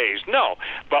 28 days? No.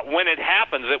 But when it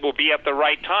happens, it will be at the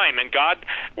right time, and God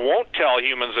won't tell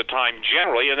humans the time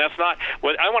generally, and that's not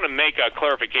what I want to make a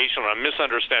clarification on a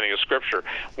misunderstanding of Scripture.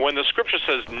 When the Scripture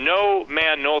says no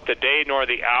man knoweth the day nor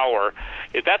the hour,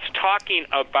 that's talking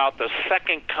about the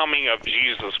second coming of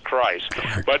Jesus Christ.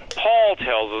 But Paul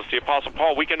tells us, the Apostle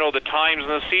Paul, we can know the times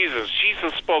and the seasons.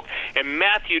 Jesus spoke in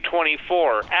Matthew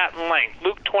 24 at length,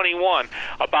 Luke 21,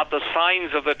 about the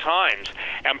signs of the times.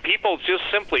 And people just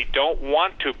simply don't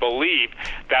want to believe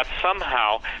that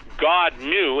somehow God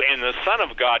knew and the Son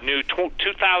of God knew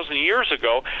 2,000 years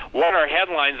ago what our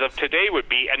headlines of today would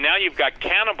be, and now you've got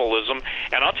cannibalism.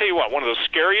 And I'll tell you what, one of the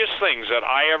scariest things that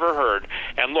I ever heard,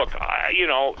 and look,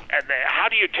 how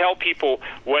do you tell people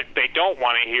what they don't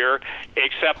want to hear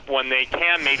except when they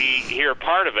can maybe hear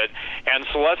part of it? And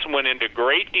Celeste went into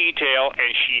great detail,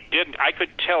 and she didn't. I could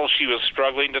tell she was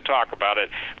struggling to talk about it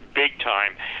big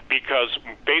time, because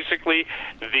basically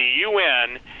the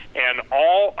UN and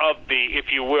all of the,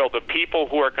 if you will, the people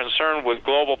who are concerned with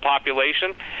global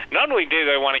population, not only do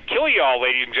they want to kill you all,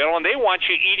 ladies and gentlemen, they want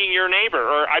you eating your neighbor,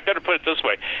 or I better put it this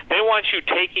way, they want you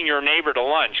taking your neighbor to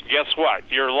lunch. Guess what?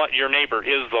 Your neighbor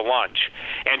is the lunch.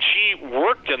 And she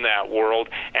worked in that world,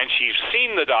 and she's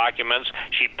seen the documents.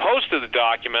 She posted the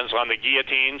documents on the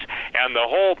guillotines, and the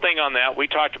whole thing on that, we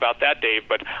talked about that, Dave,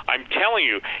 but I'm telling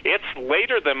you, it's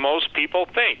later than most people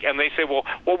think. And they say, well,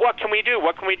 what can we do?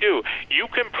 What can we do? You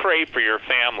can pray for your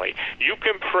family. You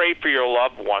can pray for your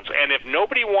loved ones. And if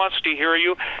nobody wants to hear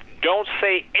you, don't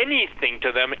say anything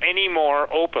to them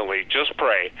anymore openly. Just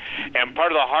pray. And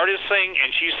part of the hardest thing,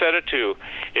 and she said it too,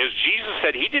 is Jesus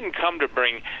said he didn't come to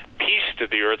bring peace to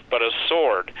the earth, but a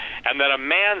sword, and that a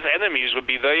man's enemies would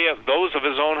be those of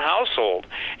his own household.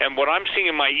 And what I'm seeing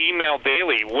in my email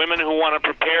daily, women who want to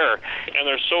prepare, and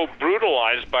they're so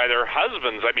brutalized by their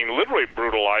husbands, I mean literally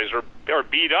brutalized or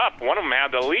beat up. One of them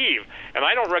had to leave. And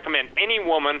I don't recommend any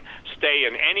woman stay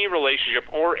in any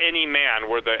relationship or any man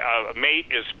where the mate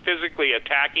is physically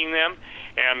attacking them.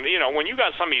 And when you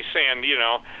got somebody saying,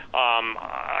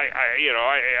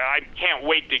 I can't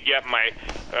wait to get my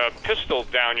pistol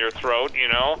down your throat,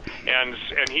 and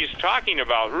he's talking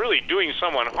about really doing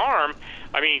someone harm.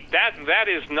 I mean, that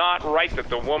is not right that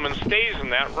the woman stays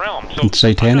in that realm. So it's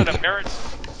satanic. I'm not a married.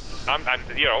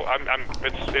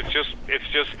 It's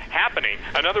just happening.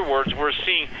 In other words, we're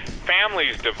seeing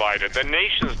families divided, the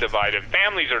nation's divided,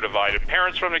 families are divided,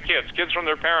 parents from the kids, kids from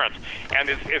their parents, and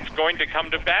it's going to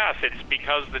come to pass. It's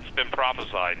because it's been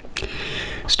prophesied.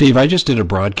 Steve, I just did a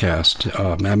broadcast.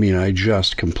 I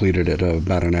just completed it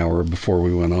about an hour before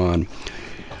we went on.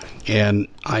 And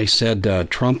I said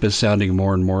Trump is sounding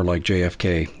more and more like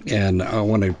JFK. And I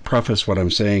want to preface what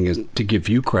I'm saying is to give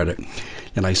you credit.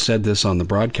 And I said this on the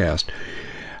broadcast.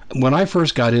 When I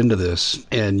first got into this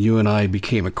and you and I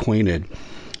became acquainted,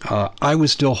 I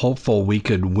was still hopeful we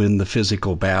could win the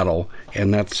physical battle.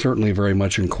 And that's certainly very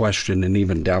much in question and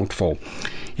even doubtful.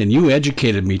 And you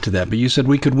educated me to that. But you said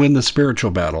we could win the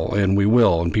spiritual battle, and we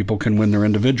will. And people can win their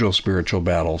individual spiritual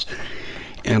battles.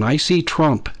 And I see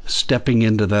Trump stepping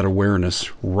into that awareness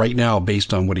right now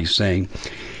based on what he's saying.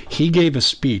 He gave a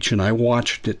speech, and I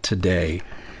watched it today.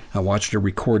 I watched a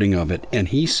recording of it, and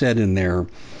he said in there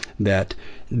that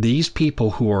these people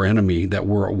who are enemy, that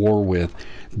we're at war with,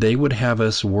 they would have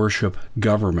us worship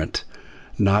government,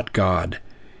 not God.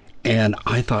 And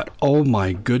I thought, oh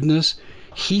my goodness,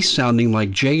 he's sounding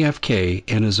like JFK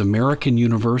in his American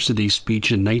University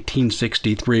speech in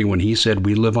 1963 when he said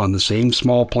we live on the same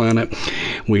small planet.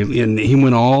 And he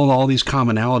went all these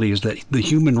commonalities that the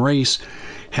human race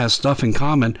has stuff in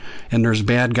common, and there's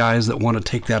bad guys that want to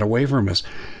take that away from us.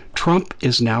 Trump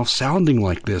is now sounding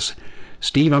like this.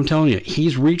 Steve, I'm telling you,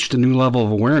 he's reached a new level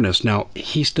of awareness. Now,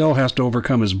 he still has to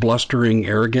overcome his blustering,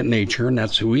 arrogant nature, and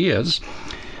that's who he is.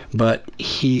 But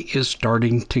he is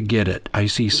starting to get it. I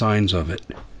see signs of it.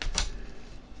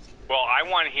 Well, I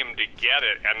want him to get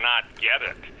it and not get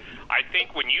it. I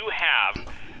think when you have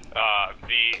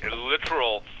the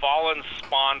literal fallen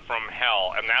spawn from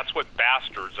hell, and that's what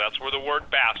bastards, that's where the word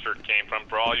bastard came from,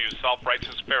 for all you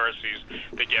self-righteous Pharisees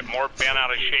that get more bent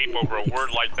out of shape over a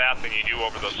word like that than you do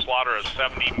over the slaughter of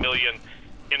 70 million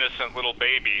innocent little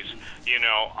babies.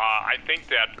 I think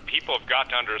that people have got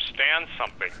to understand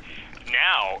something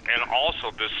now, and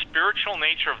also the spiritual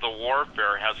nature of the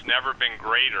warfare has never been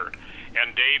greater.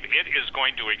 And Dave, it is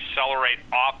going to accelerate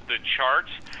off the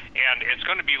charts, and it's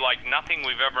going to be like nothing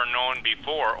we've ever known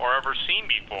before or ever seen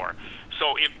before.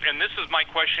 So, and this is my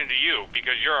question to you,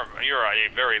 because you're a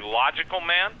very logical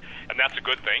man, and that's a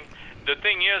good thing. The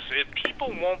thing is, if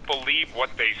people won't believe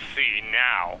what they see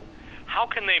now, how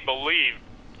can they believe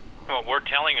what we're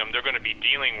telling them they're going to be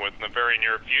dealing with in the very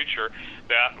near future,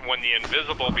 that when the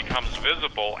invisible becomes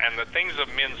visible and the things of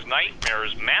men's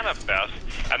nightmares manifest,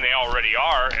 and they already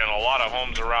are in a lot of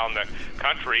homes around the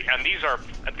country, and these are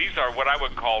what I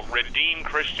would call redeemed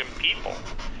Christian people.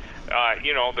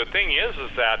 The thing is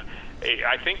that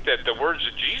I think that the words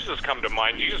of Jesus come to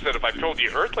mind. Jesus said, if I've told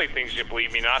you earthly things, you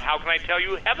believe me not, how can I tell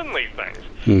you heavenly things?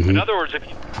 Mm-hmm. In other words, if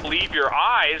you believe your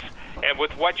eyes and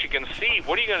with what you can see,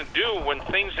 what are you going to do when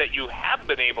things that you have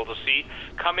been able to see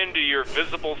come into your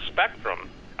visible spectrum?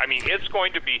 I mean, it's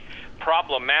going to be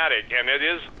problematic, and it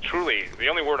is truly, the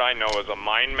only word I know is a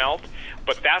mind melt,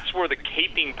 but that's where the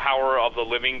caping power of the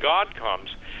living God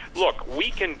comes. Look,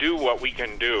 we can do what we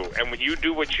can do, and when you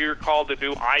do what you're called to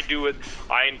do, I do it,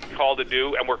 I'm called to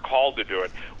do, and we're called to do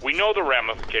it. We know the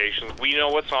ramifications, we know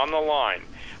what's on the line,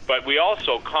 but we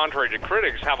also, contrary to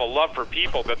critics, have a love for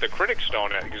people that the critics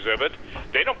don't exhibit.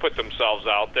 They don't put themselves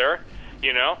out there,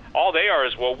 you know. All they are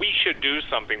is, well, we should do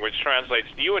something, which translates,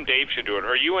 you and Dave should do it,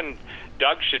 or you and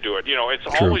Doug should do it. You know, it's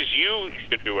True. always you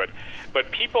should do it.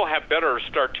 But people have better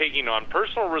start taking on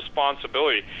personal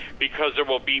responsibility, because there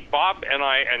will be, Bob and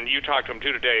I, and you talked to him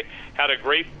too today, had a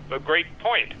great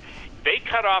point. They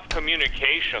cut off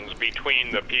communications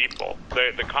between the people,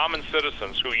 the common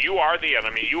citizens, who you are the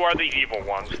enemy, you are the evil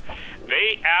ones.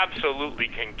 They absolutely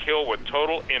can kill with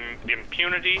total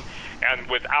impunity and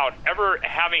without ever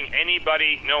having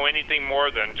anybody know anything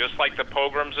more than, just like the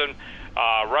pogroms in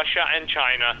Russia and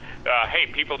China,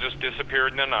 hey, people just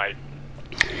disappeared in the night.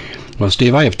 Well,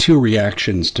 Steve, I have two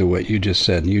reactions to what you just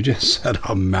said. You just said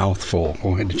a mouthful.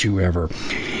 Boy, did you ever.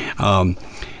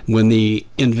 When the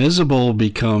invisible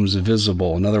becomes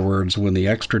visible, in other words, when the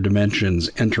extra dimensions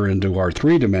enter into our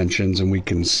 3 dimensions and we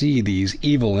can see these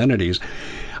evil entities,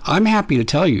 I'm happy to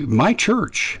tell you, my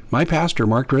church, my pastor,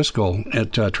 Mark Driscoll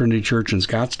at Trinity Church in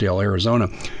Scottsdale, Arizona,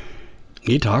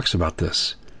 he talks about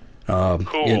this.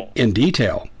 Cool. In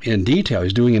detail.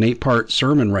 He's doing an 8-part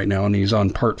sermon right now, and he's on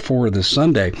part 4 this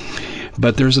Sunday.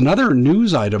 But there's another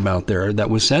news item out there that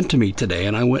was sent to me today,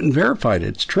 and I went and verified it.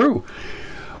 It's true.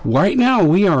 Right now,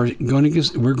 we're going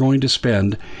to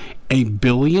spend $1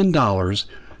 billion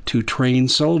to train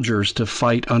soldiers to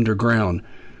fight underground.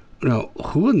 Now,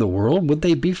 who in the world would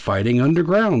they be fighting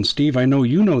underground? Steve, I know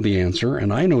you know the answer,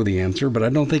 and I know the answer, but I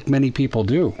don't think many people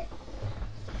do.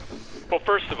 Well,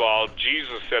 first of all,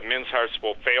 Jesus said men's hearts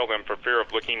will fail them for fear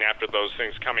of looking after those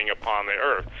things coming upon the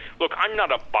earth. Look, I'm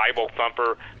not a Bible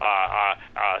thumper,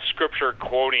 scripture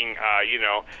quoting,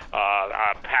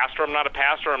 pastor. I'm not a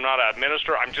pastor. I'm not a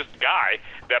minister. I'm just a guy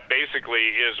that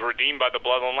basically is redeemed by the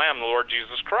blood of the Lamb, the Lord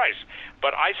Jesus Christ.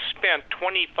 But I spent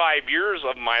 25 years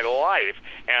of my life,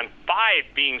 and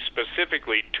 5 being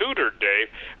specifically tutored, Dave,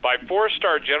 by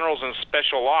 4-star generals and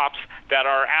special ops that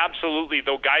are absolutely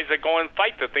the guys that go and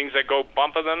fight the things that go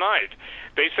bump in the night.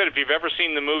 They said if you've ever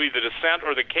seen the movie The Descent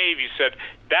or The Cave, he said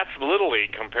that's little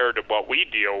league compared to what we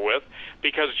deal with,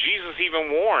 because Jesus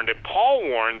even warned, and Paul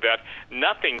warned, that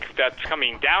nothing that's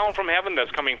coming down from heaven,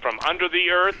 that's coming from under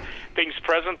the earth, things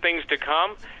present, things to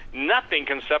come, nothing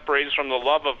can separate us from the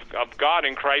love of God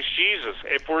in Christ Jesus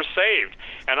if we're saved.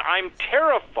 And I'm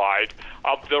terrified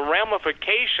of the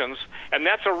ramifications, and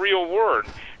that's a real word,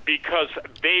 because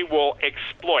they will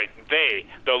exploit,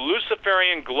 the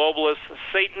Luciferian globalists,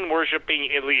 Satan-worshiping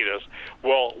elitists,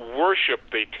 will worship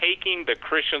the taking the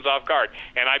Christians off guard.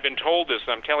 And I've been told this,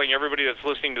 and I'm telling everybody that's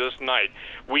listening to this tonight,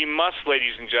 we must,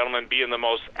 ladies and gentlemen, be in the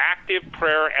most active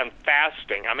prayer and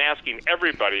fasting. I'm asking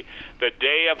everybody, the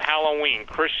day of Halloween,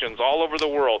 Christians all over the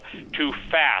world, to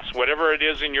fast, whatever it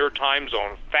is in your time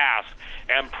zone, fast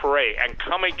and pray and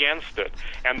come against it.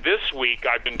 And this week,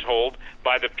 I've been told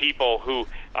by the people who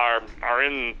are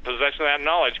in possession of that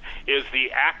knowledge, is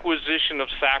the acquisition of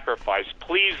sacrifice.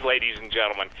 Please, ladies and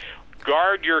gentlemen,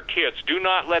 guard your kids. Do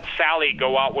not let Sally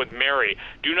go out with Mary.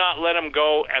 Do not let them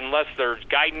go unless there's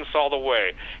guidance all the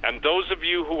way. And those of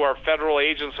you who are federal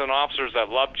agents and officers that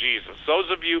love Jesus,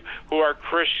 those of you who are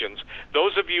Christians,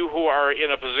 those of you who are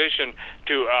in a position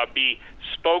to be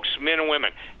spokesmen and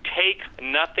women, take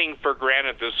nothing for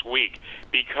granted this week,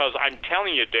 because I'm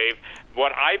telling you, Dave,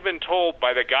 what I've been told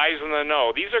by the guys in the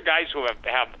know, these are guys who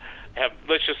have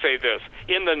let's just say this,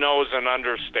 in the know is an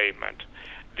understatement.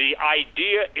 The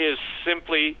idea is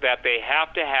simply that they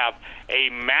have to have a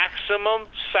maximum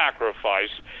sacrifice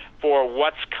for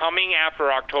what's coming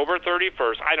after October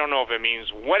 31st. I don't know if it means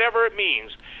whatever it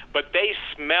means, but they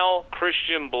smell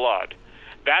Christian blood.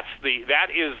 That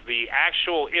is the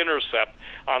actual intercept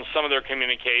on some of their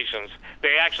communications.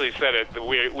 They actually said it.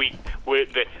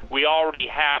 We already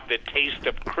have the taste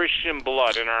of Christian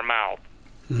blood in our mouth.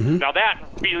 Mm-hmm. Now that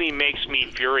really makes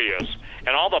me furious.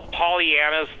 And all the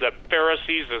Pollyannas, the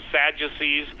Pharisees, the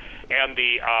Sadducees, and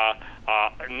the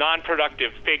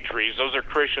non-productive fig trees, those are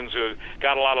Christians who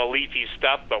got a lot of leafy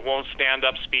stuff but won't stand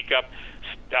up, speak up,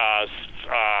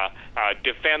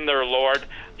 defend their Lord.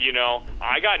 You know,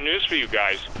 I got news for you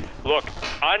guys. Look,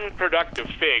 unproductive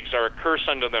figs are a curse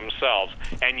unto themselves,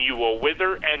 and you will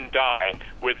wither and die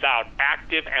without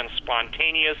active and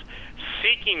spontaneous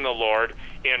seeking the Lord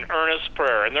in earnest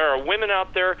prayer. And there are women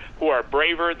out there who are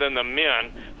braver than the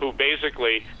men who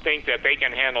basically think that they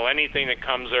can handle anything that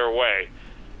comes their way.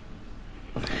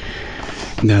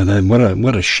 Yeah,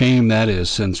 what a shame that is,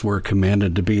 since we're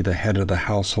commanded to be the head of the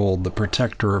household, the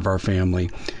protector of our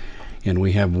family, and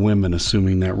we have women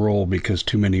assuming that role because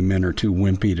too many men are too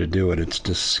wimpy to do it. It's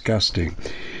disgusting.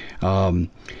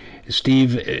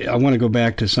 Steve, I want to go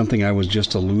back to something I was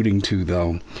just alluding to,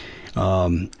 though.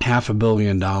 $500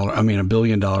 million, $1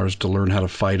 billion to learn how to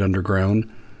fight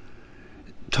underground.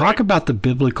 Talk about the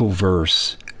biblical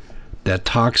verse that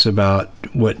talks about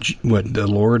what the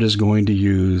Lord is going to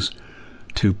use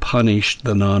to punish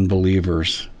the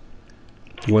non-believers.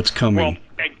 What's coming?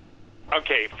 Well,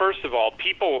 okay, first of all,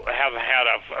 people have had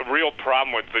a real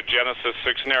problem with the Genesis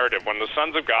 6 narrative. When the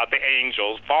sons of God, the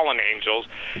angels, fallen angels,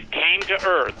 came to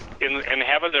earth, in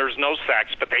heaven there's no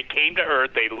sex, but they came to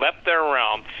earth, they left their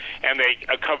realm, and they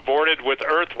cavorted with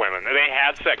earth women. They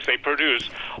had sex. They produced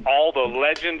all the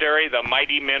legendary, the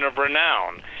mighty men of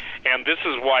renown. And this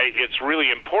is why it's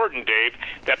really important, Dave,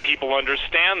 that people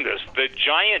understand this. The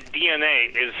giant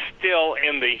DNA is still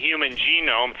in the human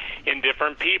genome in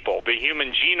different people. The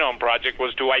Human Genome Project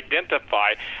was to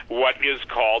identify what is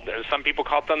called, some people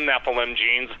call it the Nephilim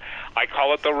genes. I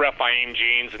call it the Rephaim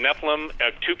genes. Nephilim,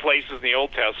 two places in the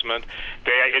Old Testament.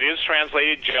 It is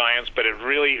translated giants, but it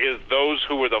really is those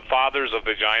who were the fathers of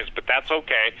the giants, but that's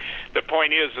okay. The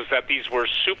point is that these were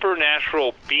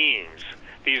supernatural beings.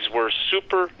 These were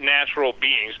supernatural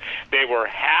beings. They were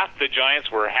the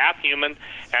giants were half human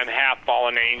and half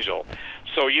fallen angel.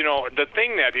 So, the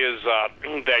thing that is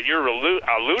that you're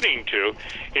alluding to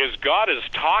is God is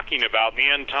talking about in the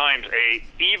end times a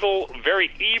evil, very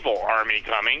evil army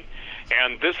coming.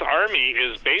 And this army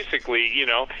is basically,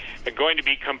 going to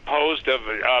be composed of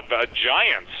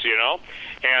giants,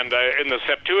 And in the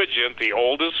Septuagint, the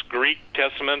oldest Greek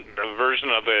Testament version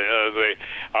of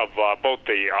both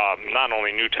the not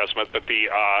only New Testament but the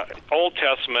Old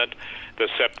Testament, the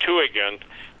Septuagint,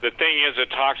 the thing is,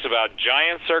 it talks about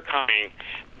giants are coming.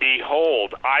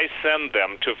 Behold, I send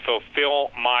them to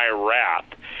fulfill my wrath.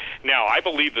 Now, I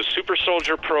believe the super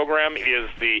soldier program is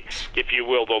the, if you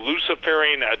will, the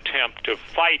Luciferian attempt to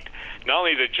fight not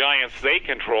only the giants they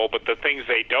control, but the things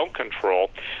they don't control.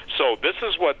 So this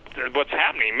is what's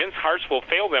happening. Men's hearts will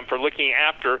fail them for looking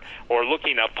after or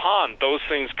looking upon those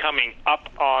things coming up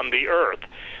on the earth.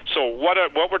 So what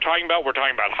we're talking about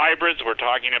hybrids. We're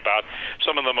talking about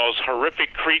some of the most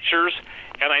horrific creatures,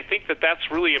 and I think that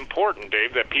that's really important,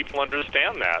 Dave, that people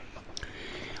understand that.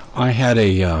 I had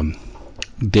a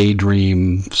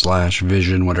daydream /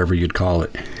 vision, whatever you'd call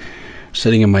it,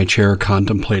 sitting in my chair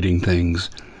contemplating things,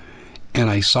 and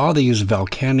I saw these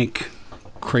volcanic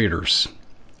craters,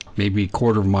 maybe a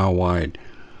quarter of a mile wide,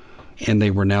 and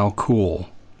they were now cool,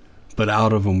 but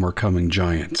out of them were coming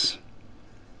giants.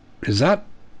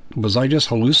 Was I just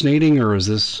hallucinating, or is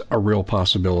this a real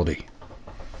possibility?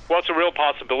 Well, it's a real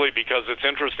possibility because it's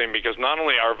interesting, because not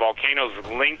only are volcanoes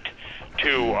linked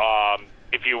to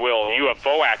if you will,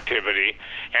 UFO activity.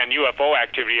 And UFO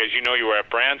activity, as you know, you were at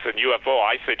Branson, UFO,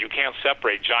 I said you can't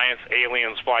separate giants,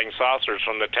 aliens, flying saucers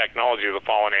from the technology of the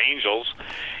fallen angels.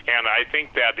 And I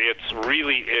think that it's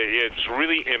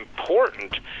really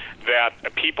important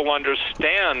that people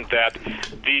understand that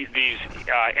these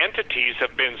entities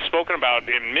have been spoken about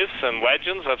in myths and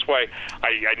legends. That's why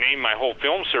I named my whole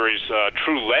film series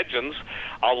True Legends.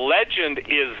 A legend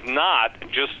is not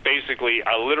just basically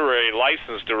a literary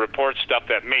license to report stuff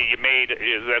that's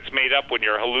made up when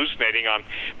you're hallucinating on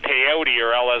peyote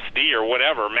or LSD or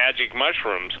whatever, magic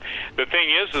mushrooms. The thing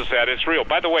is that it's real.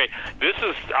 By the way, this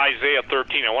is Isaiah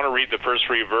 13. I want to read the first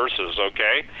 3 verses,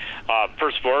 okay?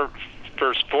 First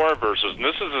four verses, and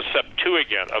this is the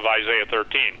Septuagint of Isaiah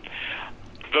 13.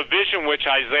 The vision which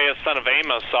Isaiah son of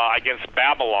Amos saw against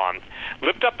Babylon.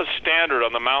 Lift up a standard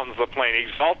on the mountains of the plain.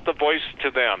 Exalt the voice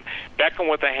to them. Beckon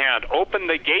with a hand. Open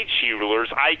the gates, ye rulers.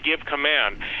 I give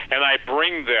command, and I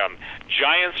bring them.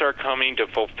 Giants are coming to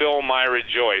fulfill my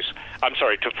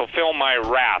to fulfill my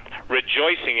wrath,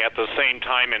 rejoicing at the same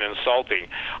time and insulting.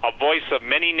 A voice of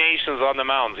many nations on the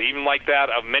mountains, even like that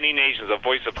of many nations, a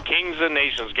voice of kings and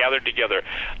nations gathered together.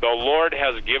 The Lord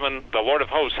of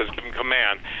hosts has given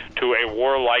command to a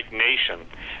warlike nation.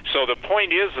 So the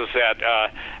point is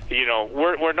that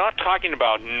we're not talking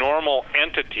about normal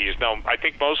entities. Now, I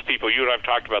think most people, you and I have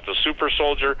talked about the super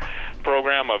soldier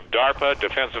program of DARPA,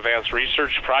 Defense Advanced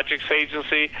Research Projects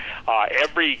Agency.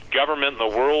 Every government in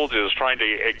the world is trying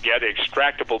to get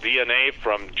extractable DNA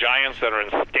from giants that are in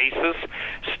stasis.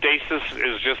 Stasis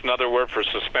is just another word for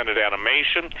suspended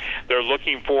animation. They're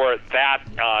looking for that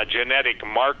genetic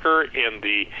marker in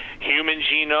the human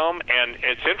genome, and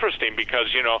it's interesting because,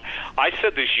 I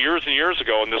said this years and years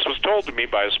ago, and this was told to me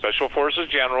by a Special Forces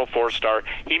General, 4-star.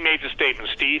 He made the statement,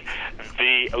 Steve,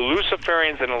 the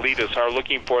Luciferians and elitists are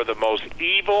looking for the most most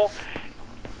evil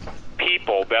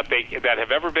people that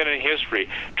have ever been in history,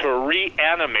 to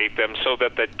reanimate them so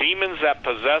that the demons that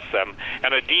possess them,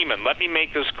 and a demon, let me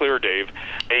make this clear, Dave,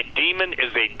 a demon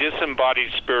is a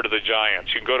disembodied spirit of the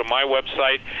giants. You can go to my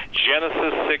website,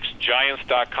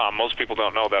 Genesis6Giants.com. Most people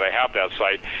don't know that I have that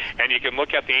site, and you can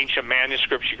look at the ancient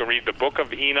manuscripts. You can read the Book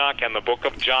of Enoch and the Book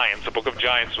of Giants. The Book of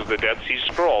Giants was the Dead Sea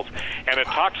Scrolls, and it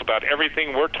talks about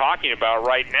everything we're talking about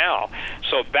right now.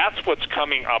 So that's what's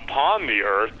coming upon the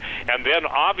earth, and then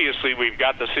obviously we've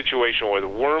got the situation with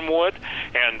wormwood,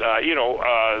 and the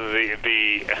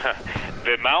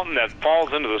mountain that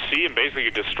falls into the sea and basically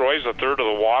destroys a third of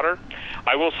the water.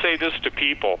 I will say this to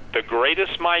people: the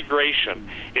greatest migration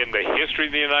in the history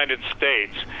of the United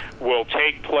States will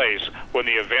take place when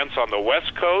the events on the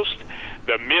West Coast,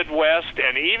 the Midwest,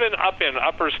 and even up in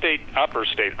upstate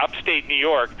New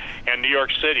York and New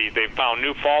York City, they've found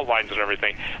new fault lines and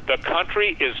everything. The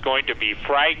country is going to be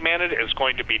fragmented. It's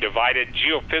going to be divided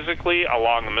geophysically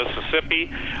along the Mississippi.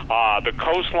 The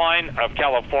coastline of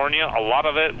California, a lot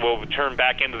of it will turn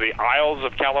back into the Isles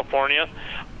of California.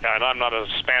 And I'm not a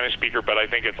Spanish speaker, but I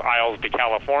think it's Isles de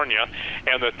California.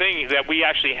 And the thing that we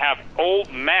actually have old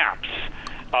maps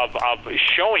of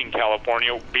showing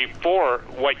California before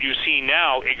what you see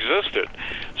now existed.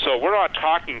 So we're not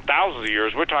talking thousands of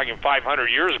years, we're talking 500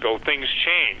 years ago, things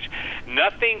change.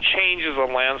 Nothing changes a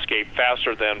landscape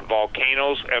faster than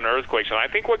volcanoes and earthquakes. And I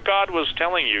think what God was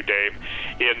telling you, Dave,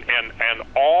 in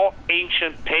all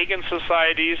ancient pagan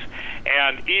societies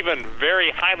and even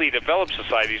very highly developed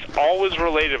societies always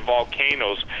related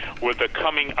volcanoes with the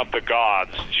coming of the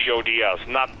gods, G-O-D-S,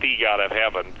 not the God of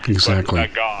heaven, exactly, but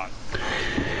the God.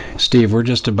 Steve, we're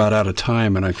just about out of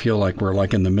time, and I feel like we're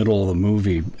like in the middle of the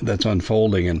movie that's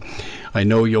unfolding, and I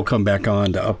know you'll come back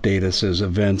on to update us as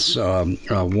events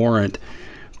warrant,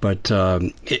 but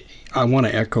I want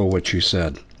to echo what you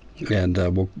said, and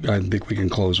I think we can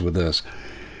close with this.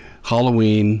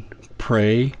 Halloween,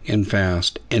 pray and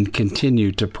fast, and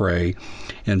continue to pray,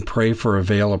 and pray for a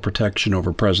veil of protection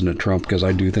over President Trump, because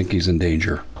I do think he's in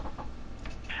danger.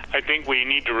 I think we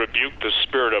need to rebuke the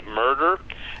spirit of murder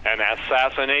and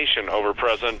assassination over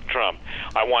President Trump.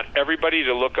 I want everybody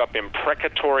to look up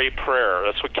imprecatory prayer.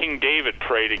 That's what King David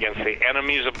prayed against the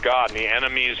enemies of God and the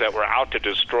enemies that were out to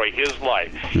destroy his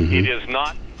life. Mm-hmm. It is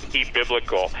not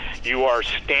biblical. You are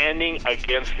standing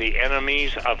against the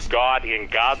enemies of God in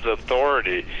God's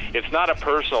authority. It's not a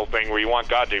personal thing where you want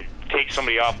God to take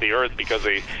somebody off the earth because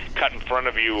they cut in front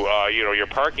of you, your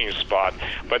parking spot.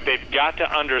 But they've got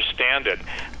to understand it.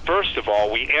 First of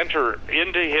all, we enter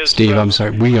into his... Steve, I'm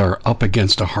sorry. We are up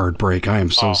against a hard break. I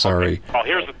am so sorry. Okay. Oh,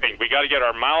 here's the thing. We got to get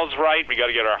our mouths right. We got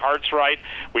to get our hearts right.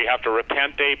 We have to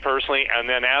repent, Dave, personally, and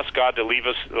then ask God to lead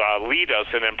us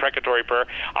in imprecatory prayer.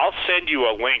 I'll send you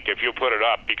a link if you put it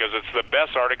up, because it's the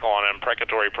best article on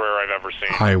imprecatory prayer I've ever seen.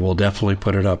 I will definitely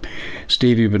put it up.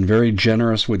 Steve, you've been very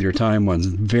generous with your time on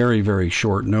very, very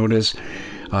short notice.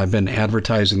 I've been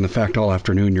advertising the fact all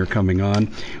afternoon you're coming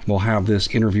on. We'll have this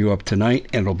interview up tonight,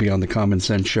 and it'll be on the Common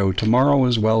Sense Show tomorrow,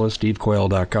 as well as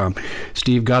stevequayle.com.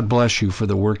 Steve, God bless you for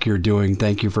the work you're doing.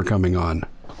 Thank you for coming on.